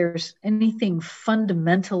think there's anything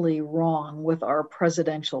fundamentally wrong with our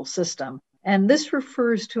presidential system. And this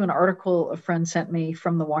refers to an article a friend sent me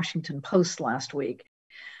from the Washington Post last week.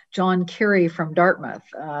 John Kerry from Dartmouth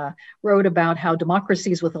wrote about how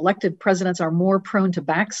democracies with elected presidents are more prone to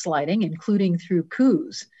backsliding, including through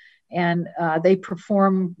coups. And they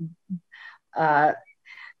perform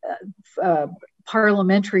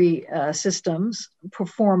parliamentary systems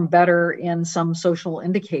perform better in some social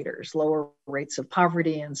indicators, lower rates of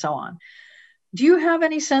poverty and so on. Do you have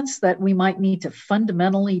any sense that we might need to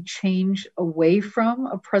fundamentally change away from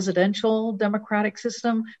a presidential democratic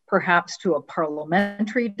system, perhaps to a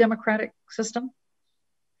parliamentary democratic system?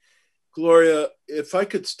 Gloria, if I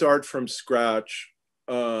could start from scratch,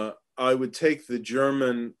 I would take the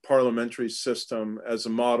German parliamentary system as a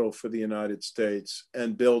model for the United States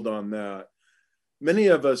and build on that. Many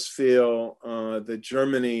of us feel that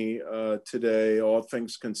Germany today, all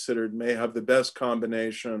things considered, may have the best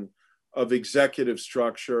combination of executive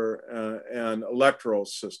structure and electoral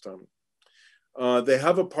system. They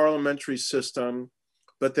have a parliamentary system,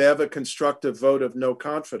 but they have a constructive vote of no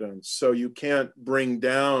confidence. So you can't bring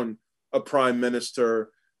down a prime minister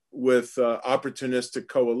with opportunistic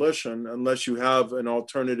coalition unless you have an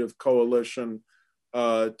alternative coalition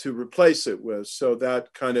to replace it with. So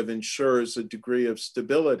that kind of ensures a degree of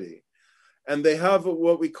stability. And they have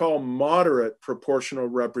what we call moderate proportional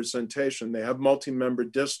representation. They have multi-member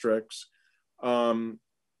districts at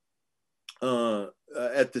the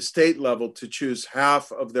state level to choose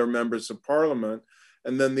half of their members of parliament.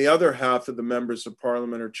 And then the other half of the members of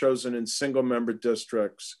parliament are chosen in single-member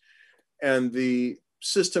districts. And the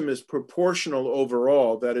system is proportional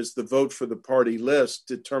overall. That is, the vote for the party list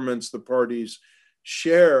determines the party's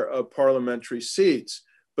share of parliamentary seats.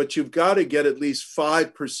 But you've got to get at least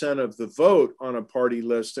 5% of the vote on a party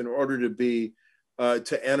list in order to be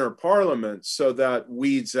to enter parliament. So that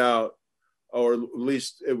weeds out, or at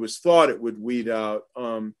least it was thought it would weed out,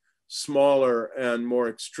 smaller and more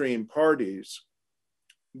extreme parties.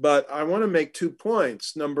 But I want to make 2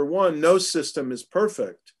 points. Number one, no system is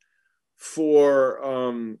perfect. For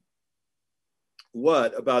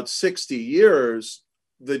about 60 years,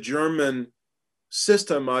 the German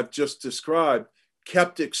system I've just described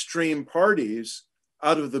kept extreme parties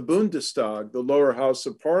out of the Bundestag, the lower house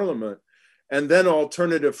of parliament. And then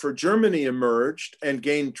Alternative for Germany emerged and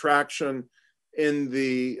gained traction in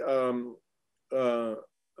the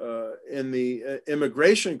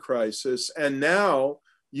immigration crisis. And now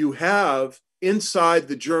you have inside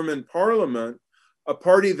the German parliament a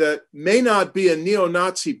party that may not be a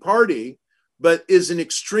neo-Nazi party, but is an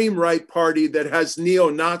extreme right party that has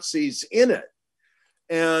neo-Nazis in it.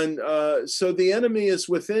 And so the enemy is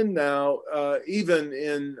within now, even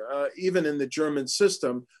in the German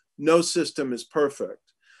system. No system is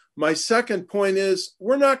perfect. My second point is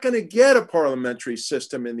we're not going to get a parliamentary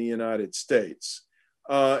system in the United States.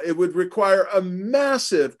 It would require a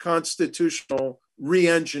massive constitutional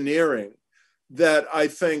re-engineering that I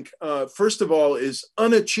think, first of all, is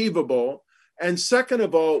unachievable. And second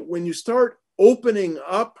of all, when you start opening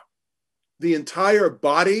up the entire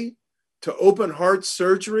body to open heart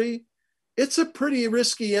surgery, it's a pretty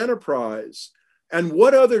risky enterprise. And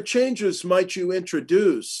what other changes might you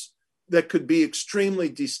introduce that could be extremely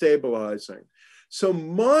destabilizing? So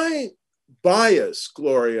my bias,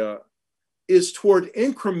 Gloria, is toward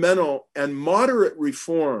incremental and moderate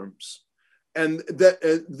reforms, and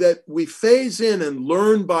that we phase in and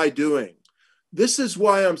learn by doing. This is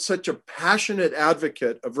why I'm such a passionate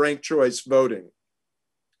advocate of ranked choice voting.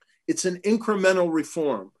 It's an incremental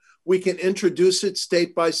reform. We can introduce it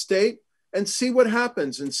state by state and see what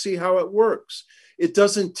happens and see how it works. It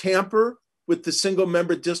doesn't tamper with the single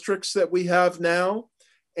member districts that we have now.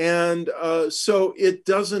 And so it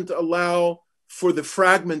doesn't allow for the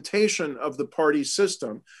fragmentation of the party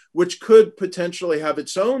system, which could potentially have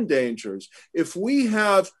its own dangers. If we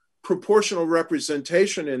have proportional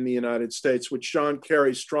representation in the United States, which John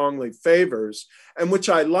Kerry strongly favors, and which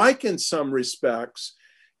I like in some respects,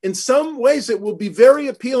 in some ways it will be very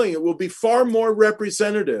appealing. It will be far more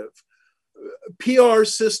representative. PR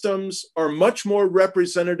systems are much more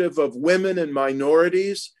representative of women and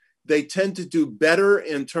minorities. They tend to do better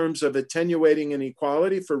in terms of attenuating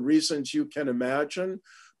inequality for reasons you can imagine,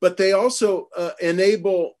 but they also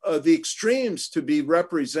enable the extremes to be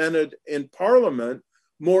represented in parliament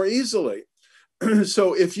more easily.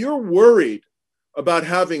 So if you're worried about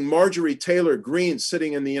having Marjorie Taylor Greene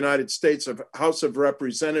sitting in the United States House of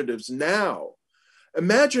Representatives now,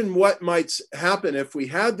 imagine what might happen if we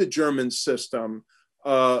had the German system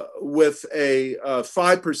with a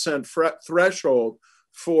 5% threshold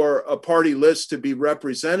for a party list to be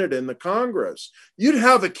represented in the Congress. You'd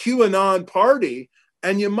have a QAnon party,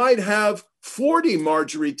 and you might have 40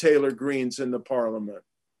 Marjorie Taylor Greenes in the parliament.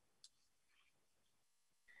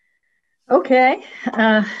 Okay,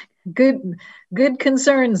 good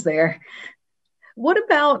concerns there. What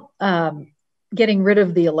about getting rid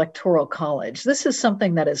of the Electoral College? This is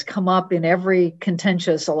something that has come up in every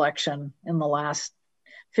contentious election in the last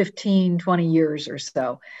 15, 20 years or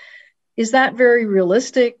so. Is that very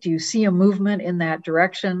realistic? Do you see a movement in that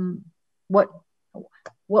direction? How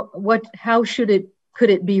could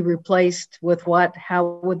it be replaced with what?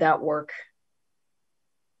 How would that work?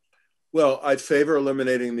 Well, I favor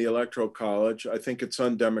eliminating the Electoral College. I think it's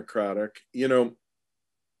undemocratic. You know,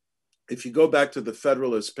 if you go back to the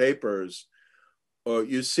Federalist Papers,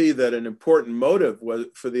 you see that an important motive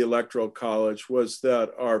for the Electoral College was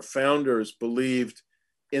that our founders believed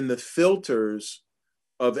in the filters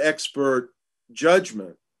of expert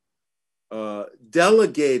judgment,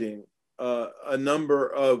 delegating a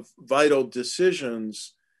number of vital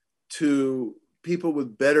decisions to people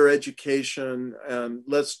with better education and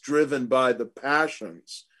less driven by the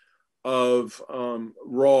passions of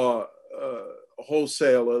raw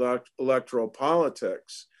wholesale electoral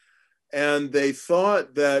politics. And they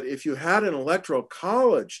thought that if you had an electoral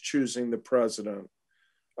college choosing the president,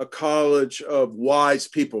 a college of wise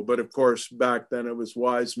people, but of course, back then it was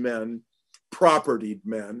wise men, propertied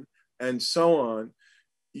men, and so on,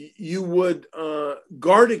 you would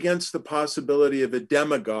guard against the possibility of a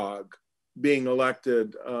demagogue being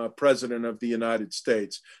elected president of the United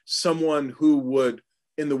States, someone who would,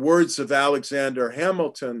 in the words of Alexander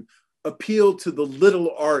Hamilton, appeal to the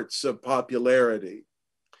little arts of popularity.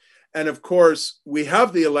 And of course, we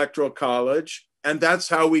have the Electoral College, and that's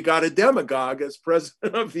how we got a demagogue as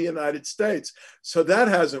president of the United States. So that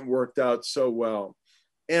hasn't worked out so well.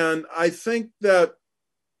 And I think that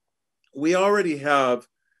we already have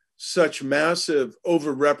such massive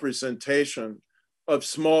overrepresentation of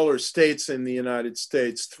smaller states in the United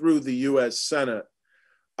States through the US Senate.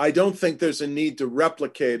 I don't think there's a need to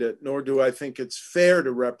replicate it, nor do I think it's fair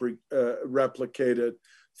to replicate it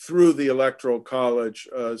through the Electoral College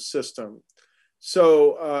system.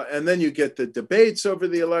 So, and then you get the debates over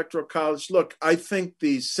the Electoral College. Look, I think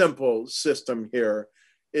the simple system here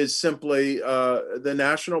is simply the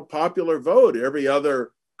national popular vote. Every other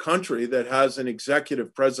country that has an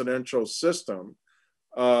executive presidential system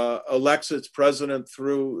elects its president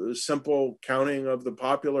through simple counting of the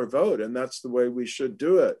popular vote, and that's the way we should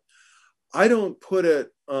do it. I don't put it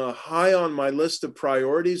high on my list of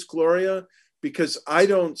priorities, Gloria, because I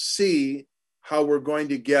don't see how we're going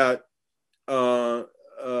to get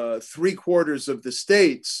 3/4 of the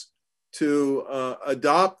states to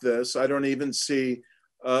adopt this. I don't even see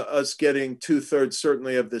us getting 2/3,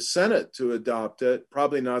 certainly, of the Senate to adopt it,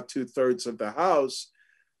 probably not 2/3 of the House.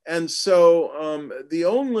 And so the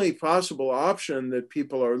only possible option that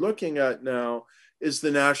people are looking at now is the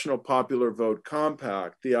National Popular Vote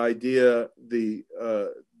Compact, the idea, the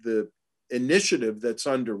initiative that's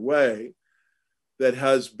underway that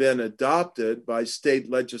has been adopted by state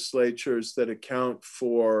legislatures that account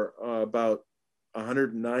for about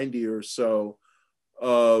 190 or so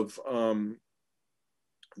of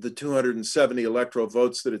the 270 electoral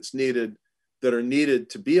votes that are needed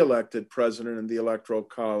to be elected president in the Electoral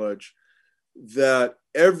College, that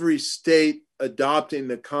every state adopting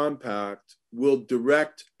the compact will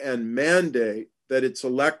direct and mandate that its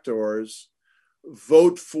electors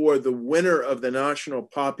vote for the winner of the national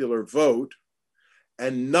popular vote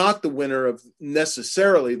and not the winner of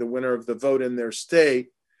necessarily the winner of the vote in their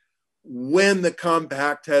state when the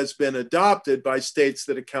compact has been adopted by states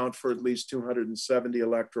that account for at least 270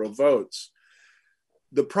 electoral votes.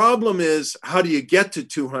 The problem is, how do you get to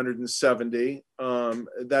 270?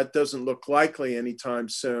 That doesn't look likely anytime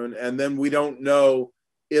soon. And then we don't know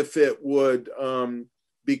if it would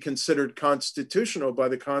be considered constitutional by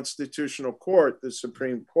the Constitutional Court, the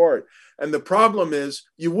Supreme Court. And the problem is,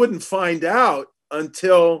 you wouldn't find out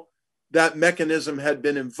until that mechanism had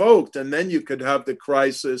been invoked. And then you could have the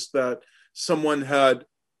crisis that someone had,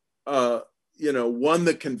 won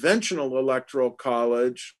the conventional electoral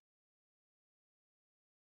college,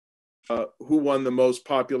 who won the most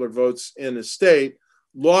popular votes in a state,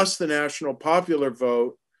 lost the national popular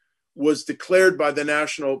vote, was declared by the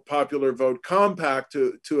National Popular Vote Compact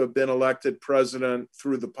to have been elected president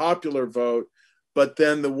through the popular vote, but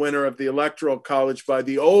then the winner of the Electoral College by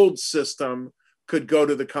the old system could go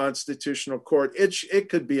to the Constitutional Court. It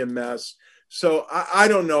could be a mess. So I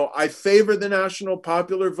don't know. I favor the National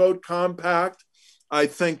Popular Vote Compact. I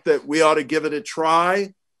think that we ought to give it a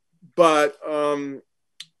try, but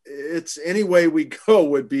it's any way we go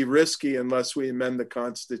would be risky unless we amend the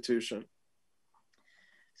Constitution.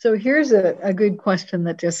 So here's a good question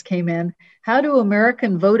that just came in. How do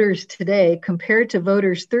American voters today compare to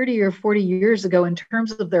voters 30 or 40 years ago in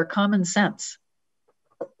terms of their common sense?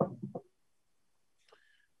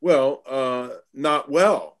 Well, not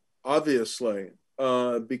well, obviously,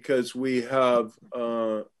 because we have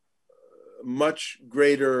much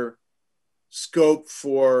greater scope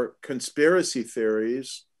for conspiracy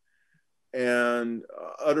theories and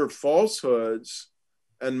utter falsehoods,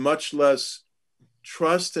 and much less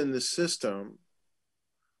trust in the system,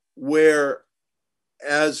 where,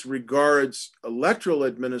 as regards electoral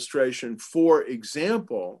administration, for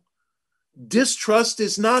example, distrust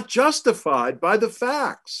is not justified by the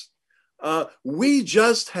facts. We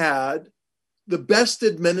just had the best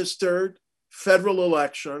administered federal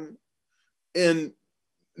election in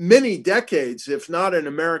many decades, if not in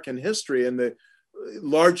American history, and the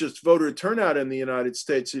largest voter turnout in the United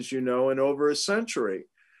States, as you know, in over a century.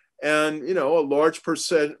 And, a large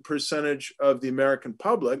percentage of the American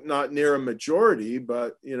public, not near a majority,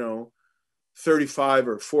 but, 35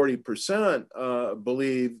 or 40%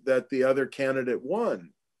 believe that the other candidate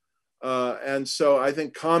won. And so I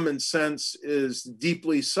think common sense is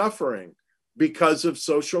deeply suffering because of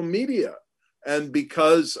social media and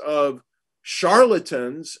because of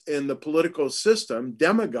charlatans in the political system,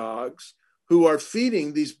 demagogues, who are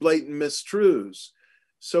feeding these blatant mistruths.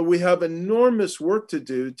 So we have enormous work to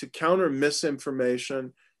do to counter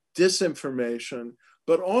misinformation, disinformation,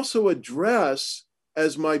 but also address,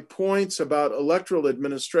 as my points about electoral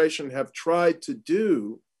administration have tried to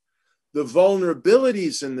do, the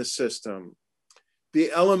vulnerabilities in the system,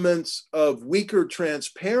 the elements of weaker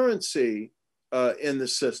transparency in the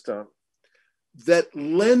system that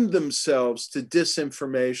lend themselves to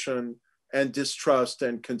disinformation and distrust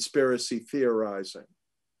and conspiracy theorizing.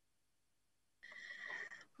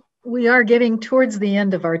 We are getting towards the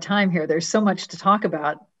end of our time here. There's so much to talk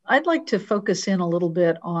about. I'd like to focus in a little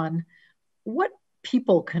bit on what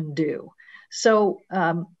people can do. So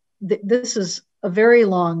this is a very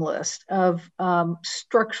long list of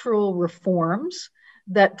structural reforms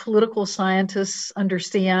that political scientists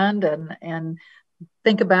understand and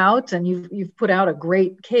think about, and you've put out a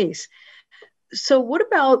great case. So what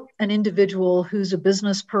about an individual who's a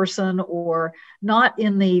business person or not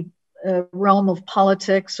in the realm of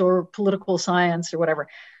politics or political science or whatever?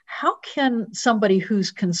 How can somebody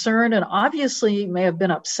who's concerned and obviously may have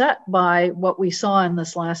been upset by what we saw in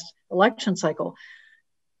this last election cycle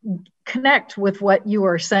connect with what you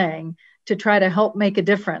are saying to try to help make a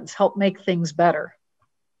difference, help make things better?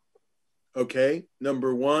 Okay,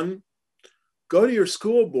 number one, go to your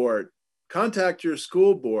school board, contact your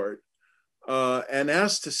school board, and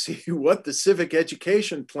ask to see what the civic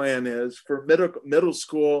education plan is for middle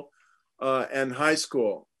school and high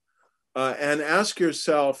school. And ask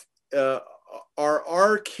yourself, are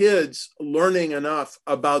our kids learning enough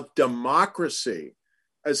about democracy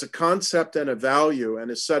as a concept and a value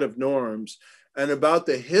and a set of norms, and about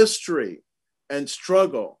the history and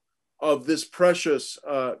struggle of this precious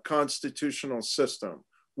constitutional system?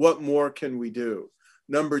 What more can we do?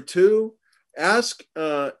 Number two, ask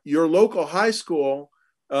your local high school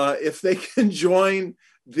if they can join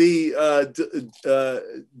the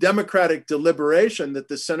democratic deliberation that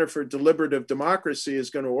the Center for Deliberative Democracy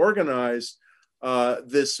is going to organize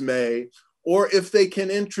this May, or if they can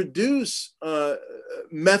introduce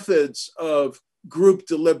methods of group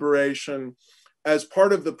deliberation as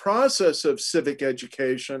part of the process of civic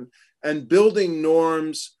education and building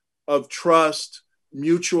norms of trust,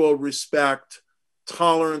 mutual respect,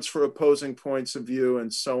 tolerance for opposing points of view,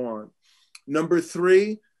 and so on. Number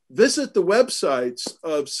three, visit the websites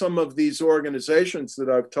of some of these organizations that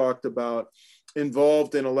I've talked about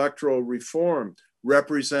involved in electoral reform.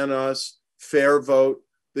 Represent Us, Fair Vote,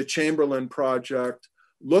 the Chamberlain Project.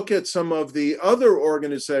 Look at some of the other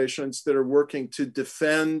organizations that are working to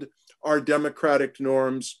defend our democratic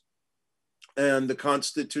norms and the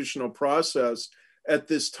constitutional process at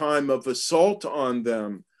this time of assault on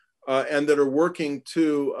them, and that are working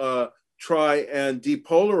to try and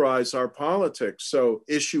depolarize our politics. So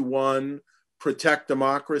issue one, Protect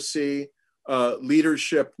Democracy,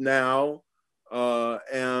 Leadership Now,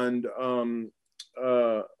 and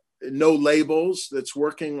No Labels, that's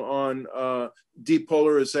working on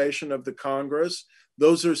depolarization of the Congress.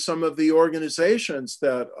 Those are some of the organizations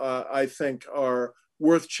that I think are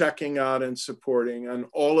worth checking out and supporting, and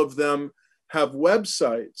all of them have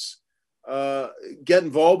websites. Get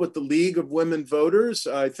involved with the League of Women Voters.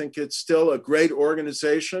 I think it's still a great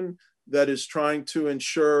organization that is trying to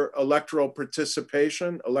ensure electoral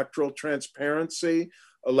participation, electoral transparency,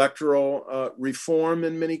 electoral reform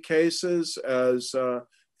in many cases, as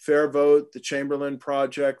Fair Vote, the Chamberlain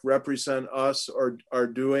Project, Represent Us are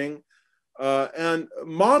doing. And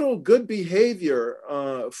model good behavior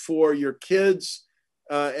for your kids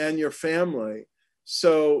and your family.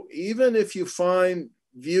 So even if you find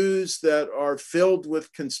views that are filled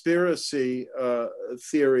with conspiracy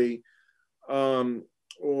theory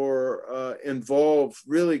or involve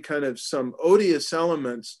really kind of some odious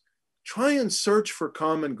elements, try and search for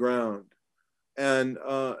common ground and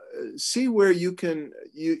see where you can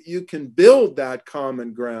build that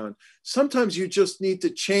common ground. Sometimes you just need to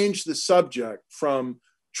change the subject from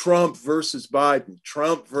Trump versus Biden,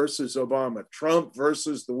 Trump versus Obama, Trump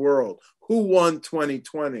versus the world. Who won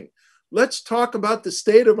 2020? Let's talk about the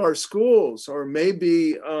state of our schools, or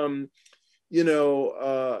maybe, the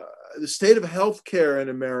state of healthcare in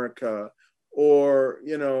America, or,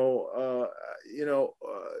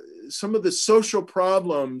 some of the social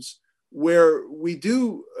problems where we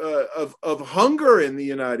do of hunger in the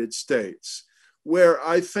United States, where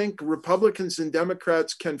I think Republicans and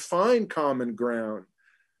Democrats can find common ground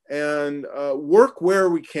and work where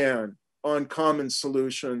we can on common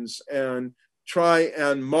solutions and try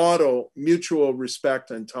and model mutual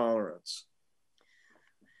respect and tolerance.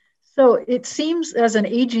 So it seems, as an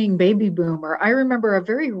aging baby boomer, I remember a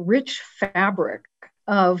very rich fabric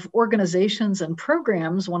of organizations and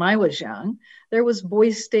programs when I was young. There was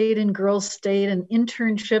Boys State and Girls State and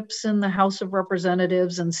internships in the House of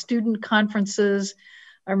Representatives and student conferences.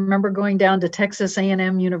 I remember going down to Texas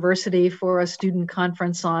A&M University for a student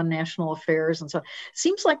conference on national affairs and so on. It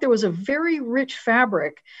seems like there was a very rich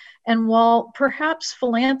fabric. And while perhaps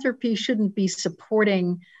philanthropy shouldn't be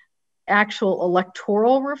supporting actual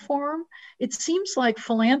electoral reform, it seems like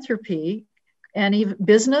philanthropy and even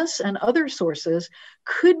business and other sources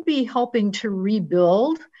could be helping to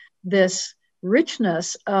rebuild this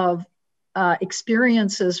richness of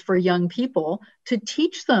experiences for young people, to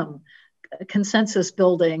teach them consensus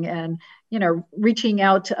building and reaching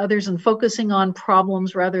out to others and focusing on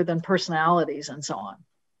problems rather than personalities and so on.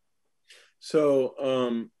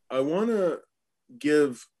 So I want to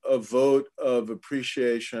give a vote of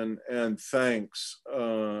appreciation and thanks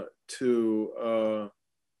to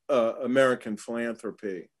American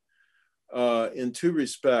philanthropy in two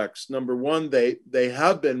respects. Number one, they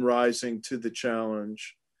have been rising to the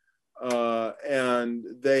challenge, and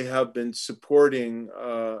they have been supporting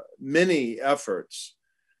many efforts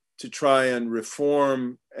to try and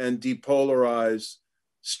reform and depolarize,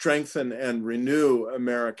 strengthen and renew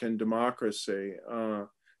American democracy.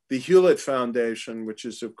 The Hewlett Foundation, which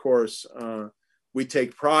is, of course, we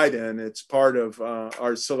take pride in, it's part of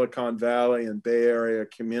our Silicon Valley and Bay Area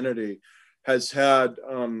community, has had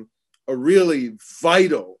a really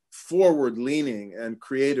vital, forward-leaning and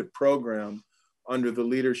creative program under the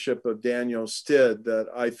leadership of Daniel Stidd that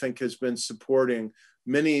I think has been supporting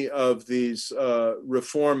many of these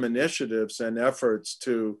reform initiatives and efforts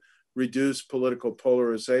to reduce political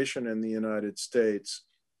polarization in the United States.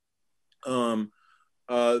 The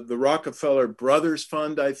Rockefeller Brothers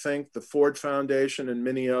Fund, I think, the Ford Foundation, and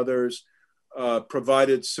many others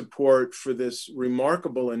provided support for this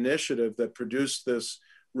remarkable initiative that produced this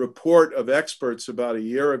report of experts about a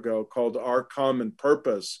year ago called Our Common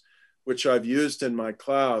Purpose, which I've used in my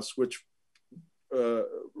class, which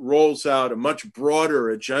rolls out a much broader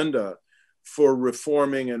agenda for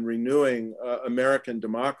reforming and renewing American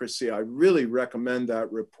democracy. I really recommend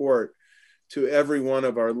that report to every one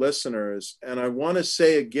of our listeners. And I want to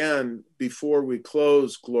say again, before we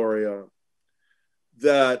close, Gloria,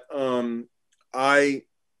 that I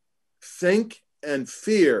think and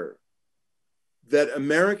fear that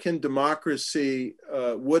American democracy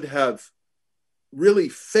would have really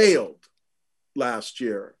failed last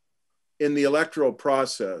year in the electoral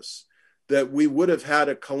process, that we would have had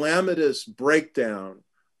a calamitous breakdown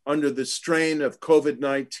under the strain of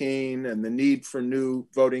COVID-19 and the need for new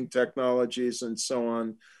voting technologies and so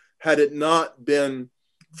on, had it not been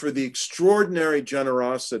for the extraordinary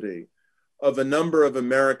generosity of a number of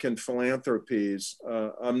American philanthropies.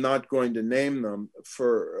 I'm not going to name them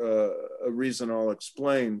for a reason I'll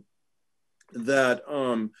explain, that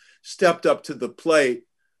stepped up to the plate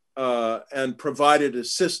and provided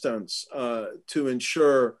assistance to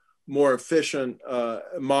ensure more efficient,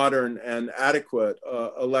 modern, and adequate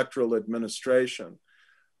electoral administration.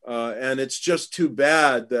 And it's just too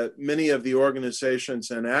bad that many of the organizations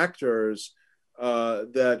and actors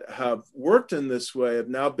that have worked in this way have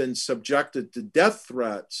now been subjected to death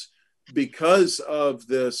threats because of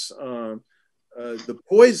this, the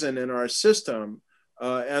poison in our system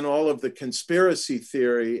and all of the conspiracy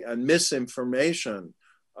theory and misinformation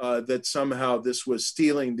that somehow this was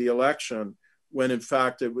stealing the election, when in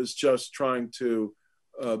fact it was just trying to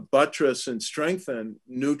buttress and strengthen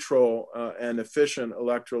neutral and efficient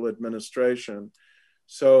electoral administration.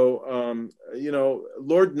 So,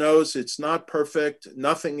 Lord knows it's not perfect.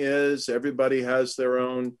 Nothing is. Everybody has their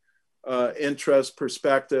own interest,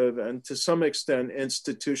 perspective, and to some extent,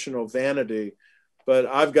 institutional vanity. But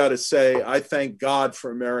I've got to say, I thank God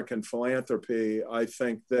for American philanthropy. I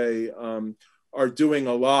think they are doing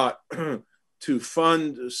a lot to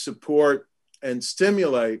fund, support, and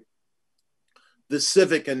stimulate the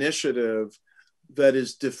civic initiative that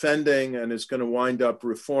is defending and is going to wind up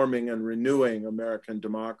reforming and renewing American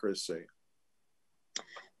democracy.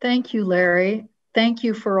 Thank you, Larry. Thank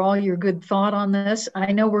you for all your good thought on this.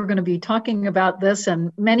 I know we're going to be talking about this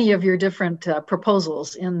and many of your different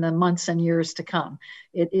proposals in the months and years to come.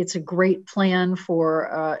 It's a great plan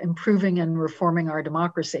for improving and reforming our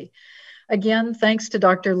democracy. Again, thanks to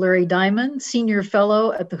Dr. Larry Diamond, Senior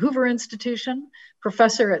Fellow at the Hoover Institution,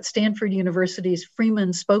 Professor at Stanford University's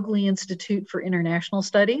Freeman Spogli Institute for International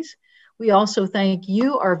Studies. We also thank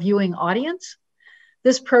you, our viewing audience.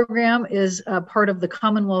 This program is part of the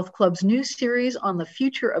Commonwealth Club's new series on the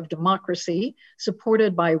future of democracy,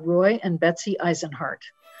 supported by Roy and Betsy Eisenhart.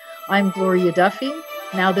 I'm Gloria Duffy.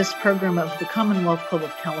 Now this program of the Commonwealth Club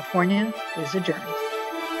of California is adjourned.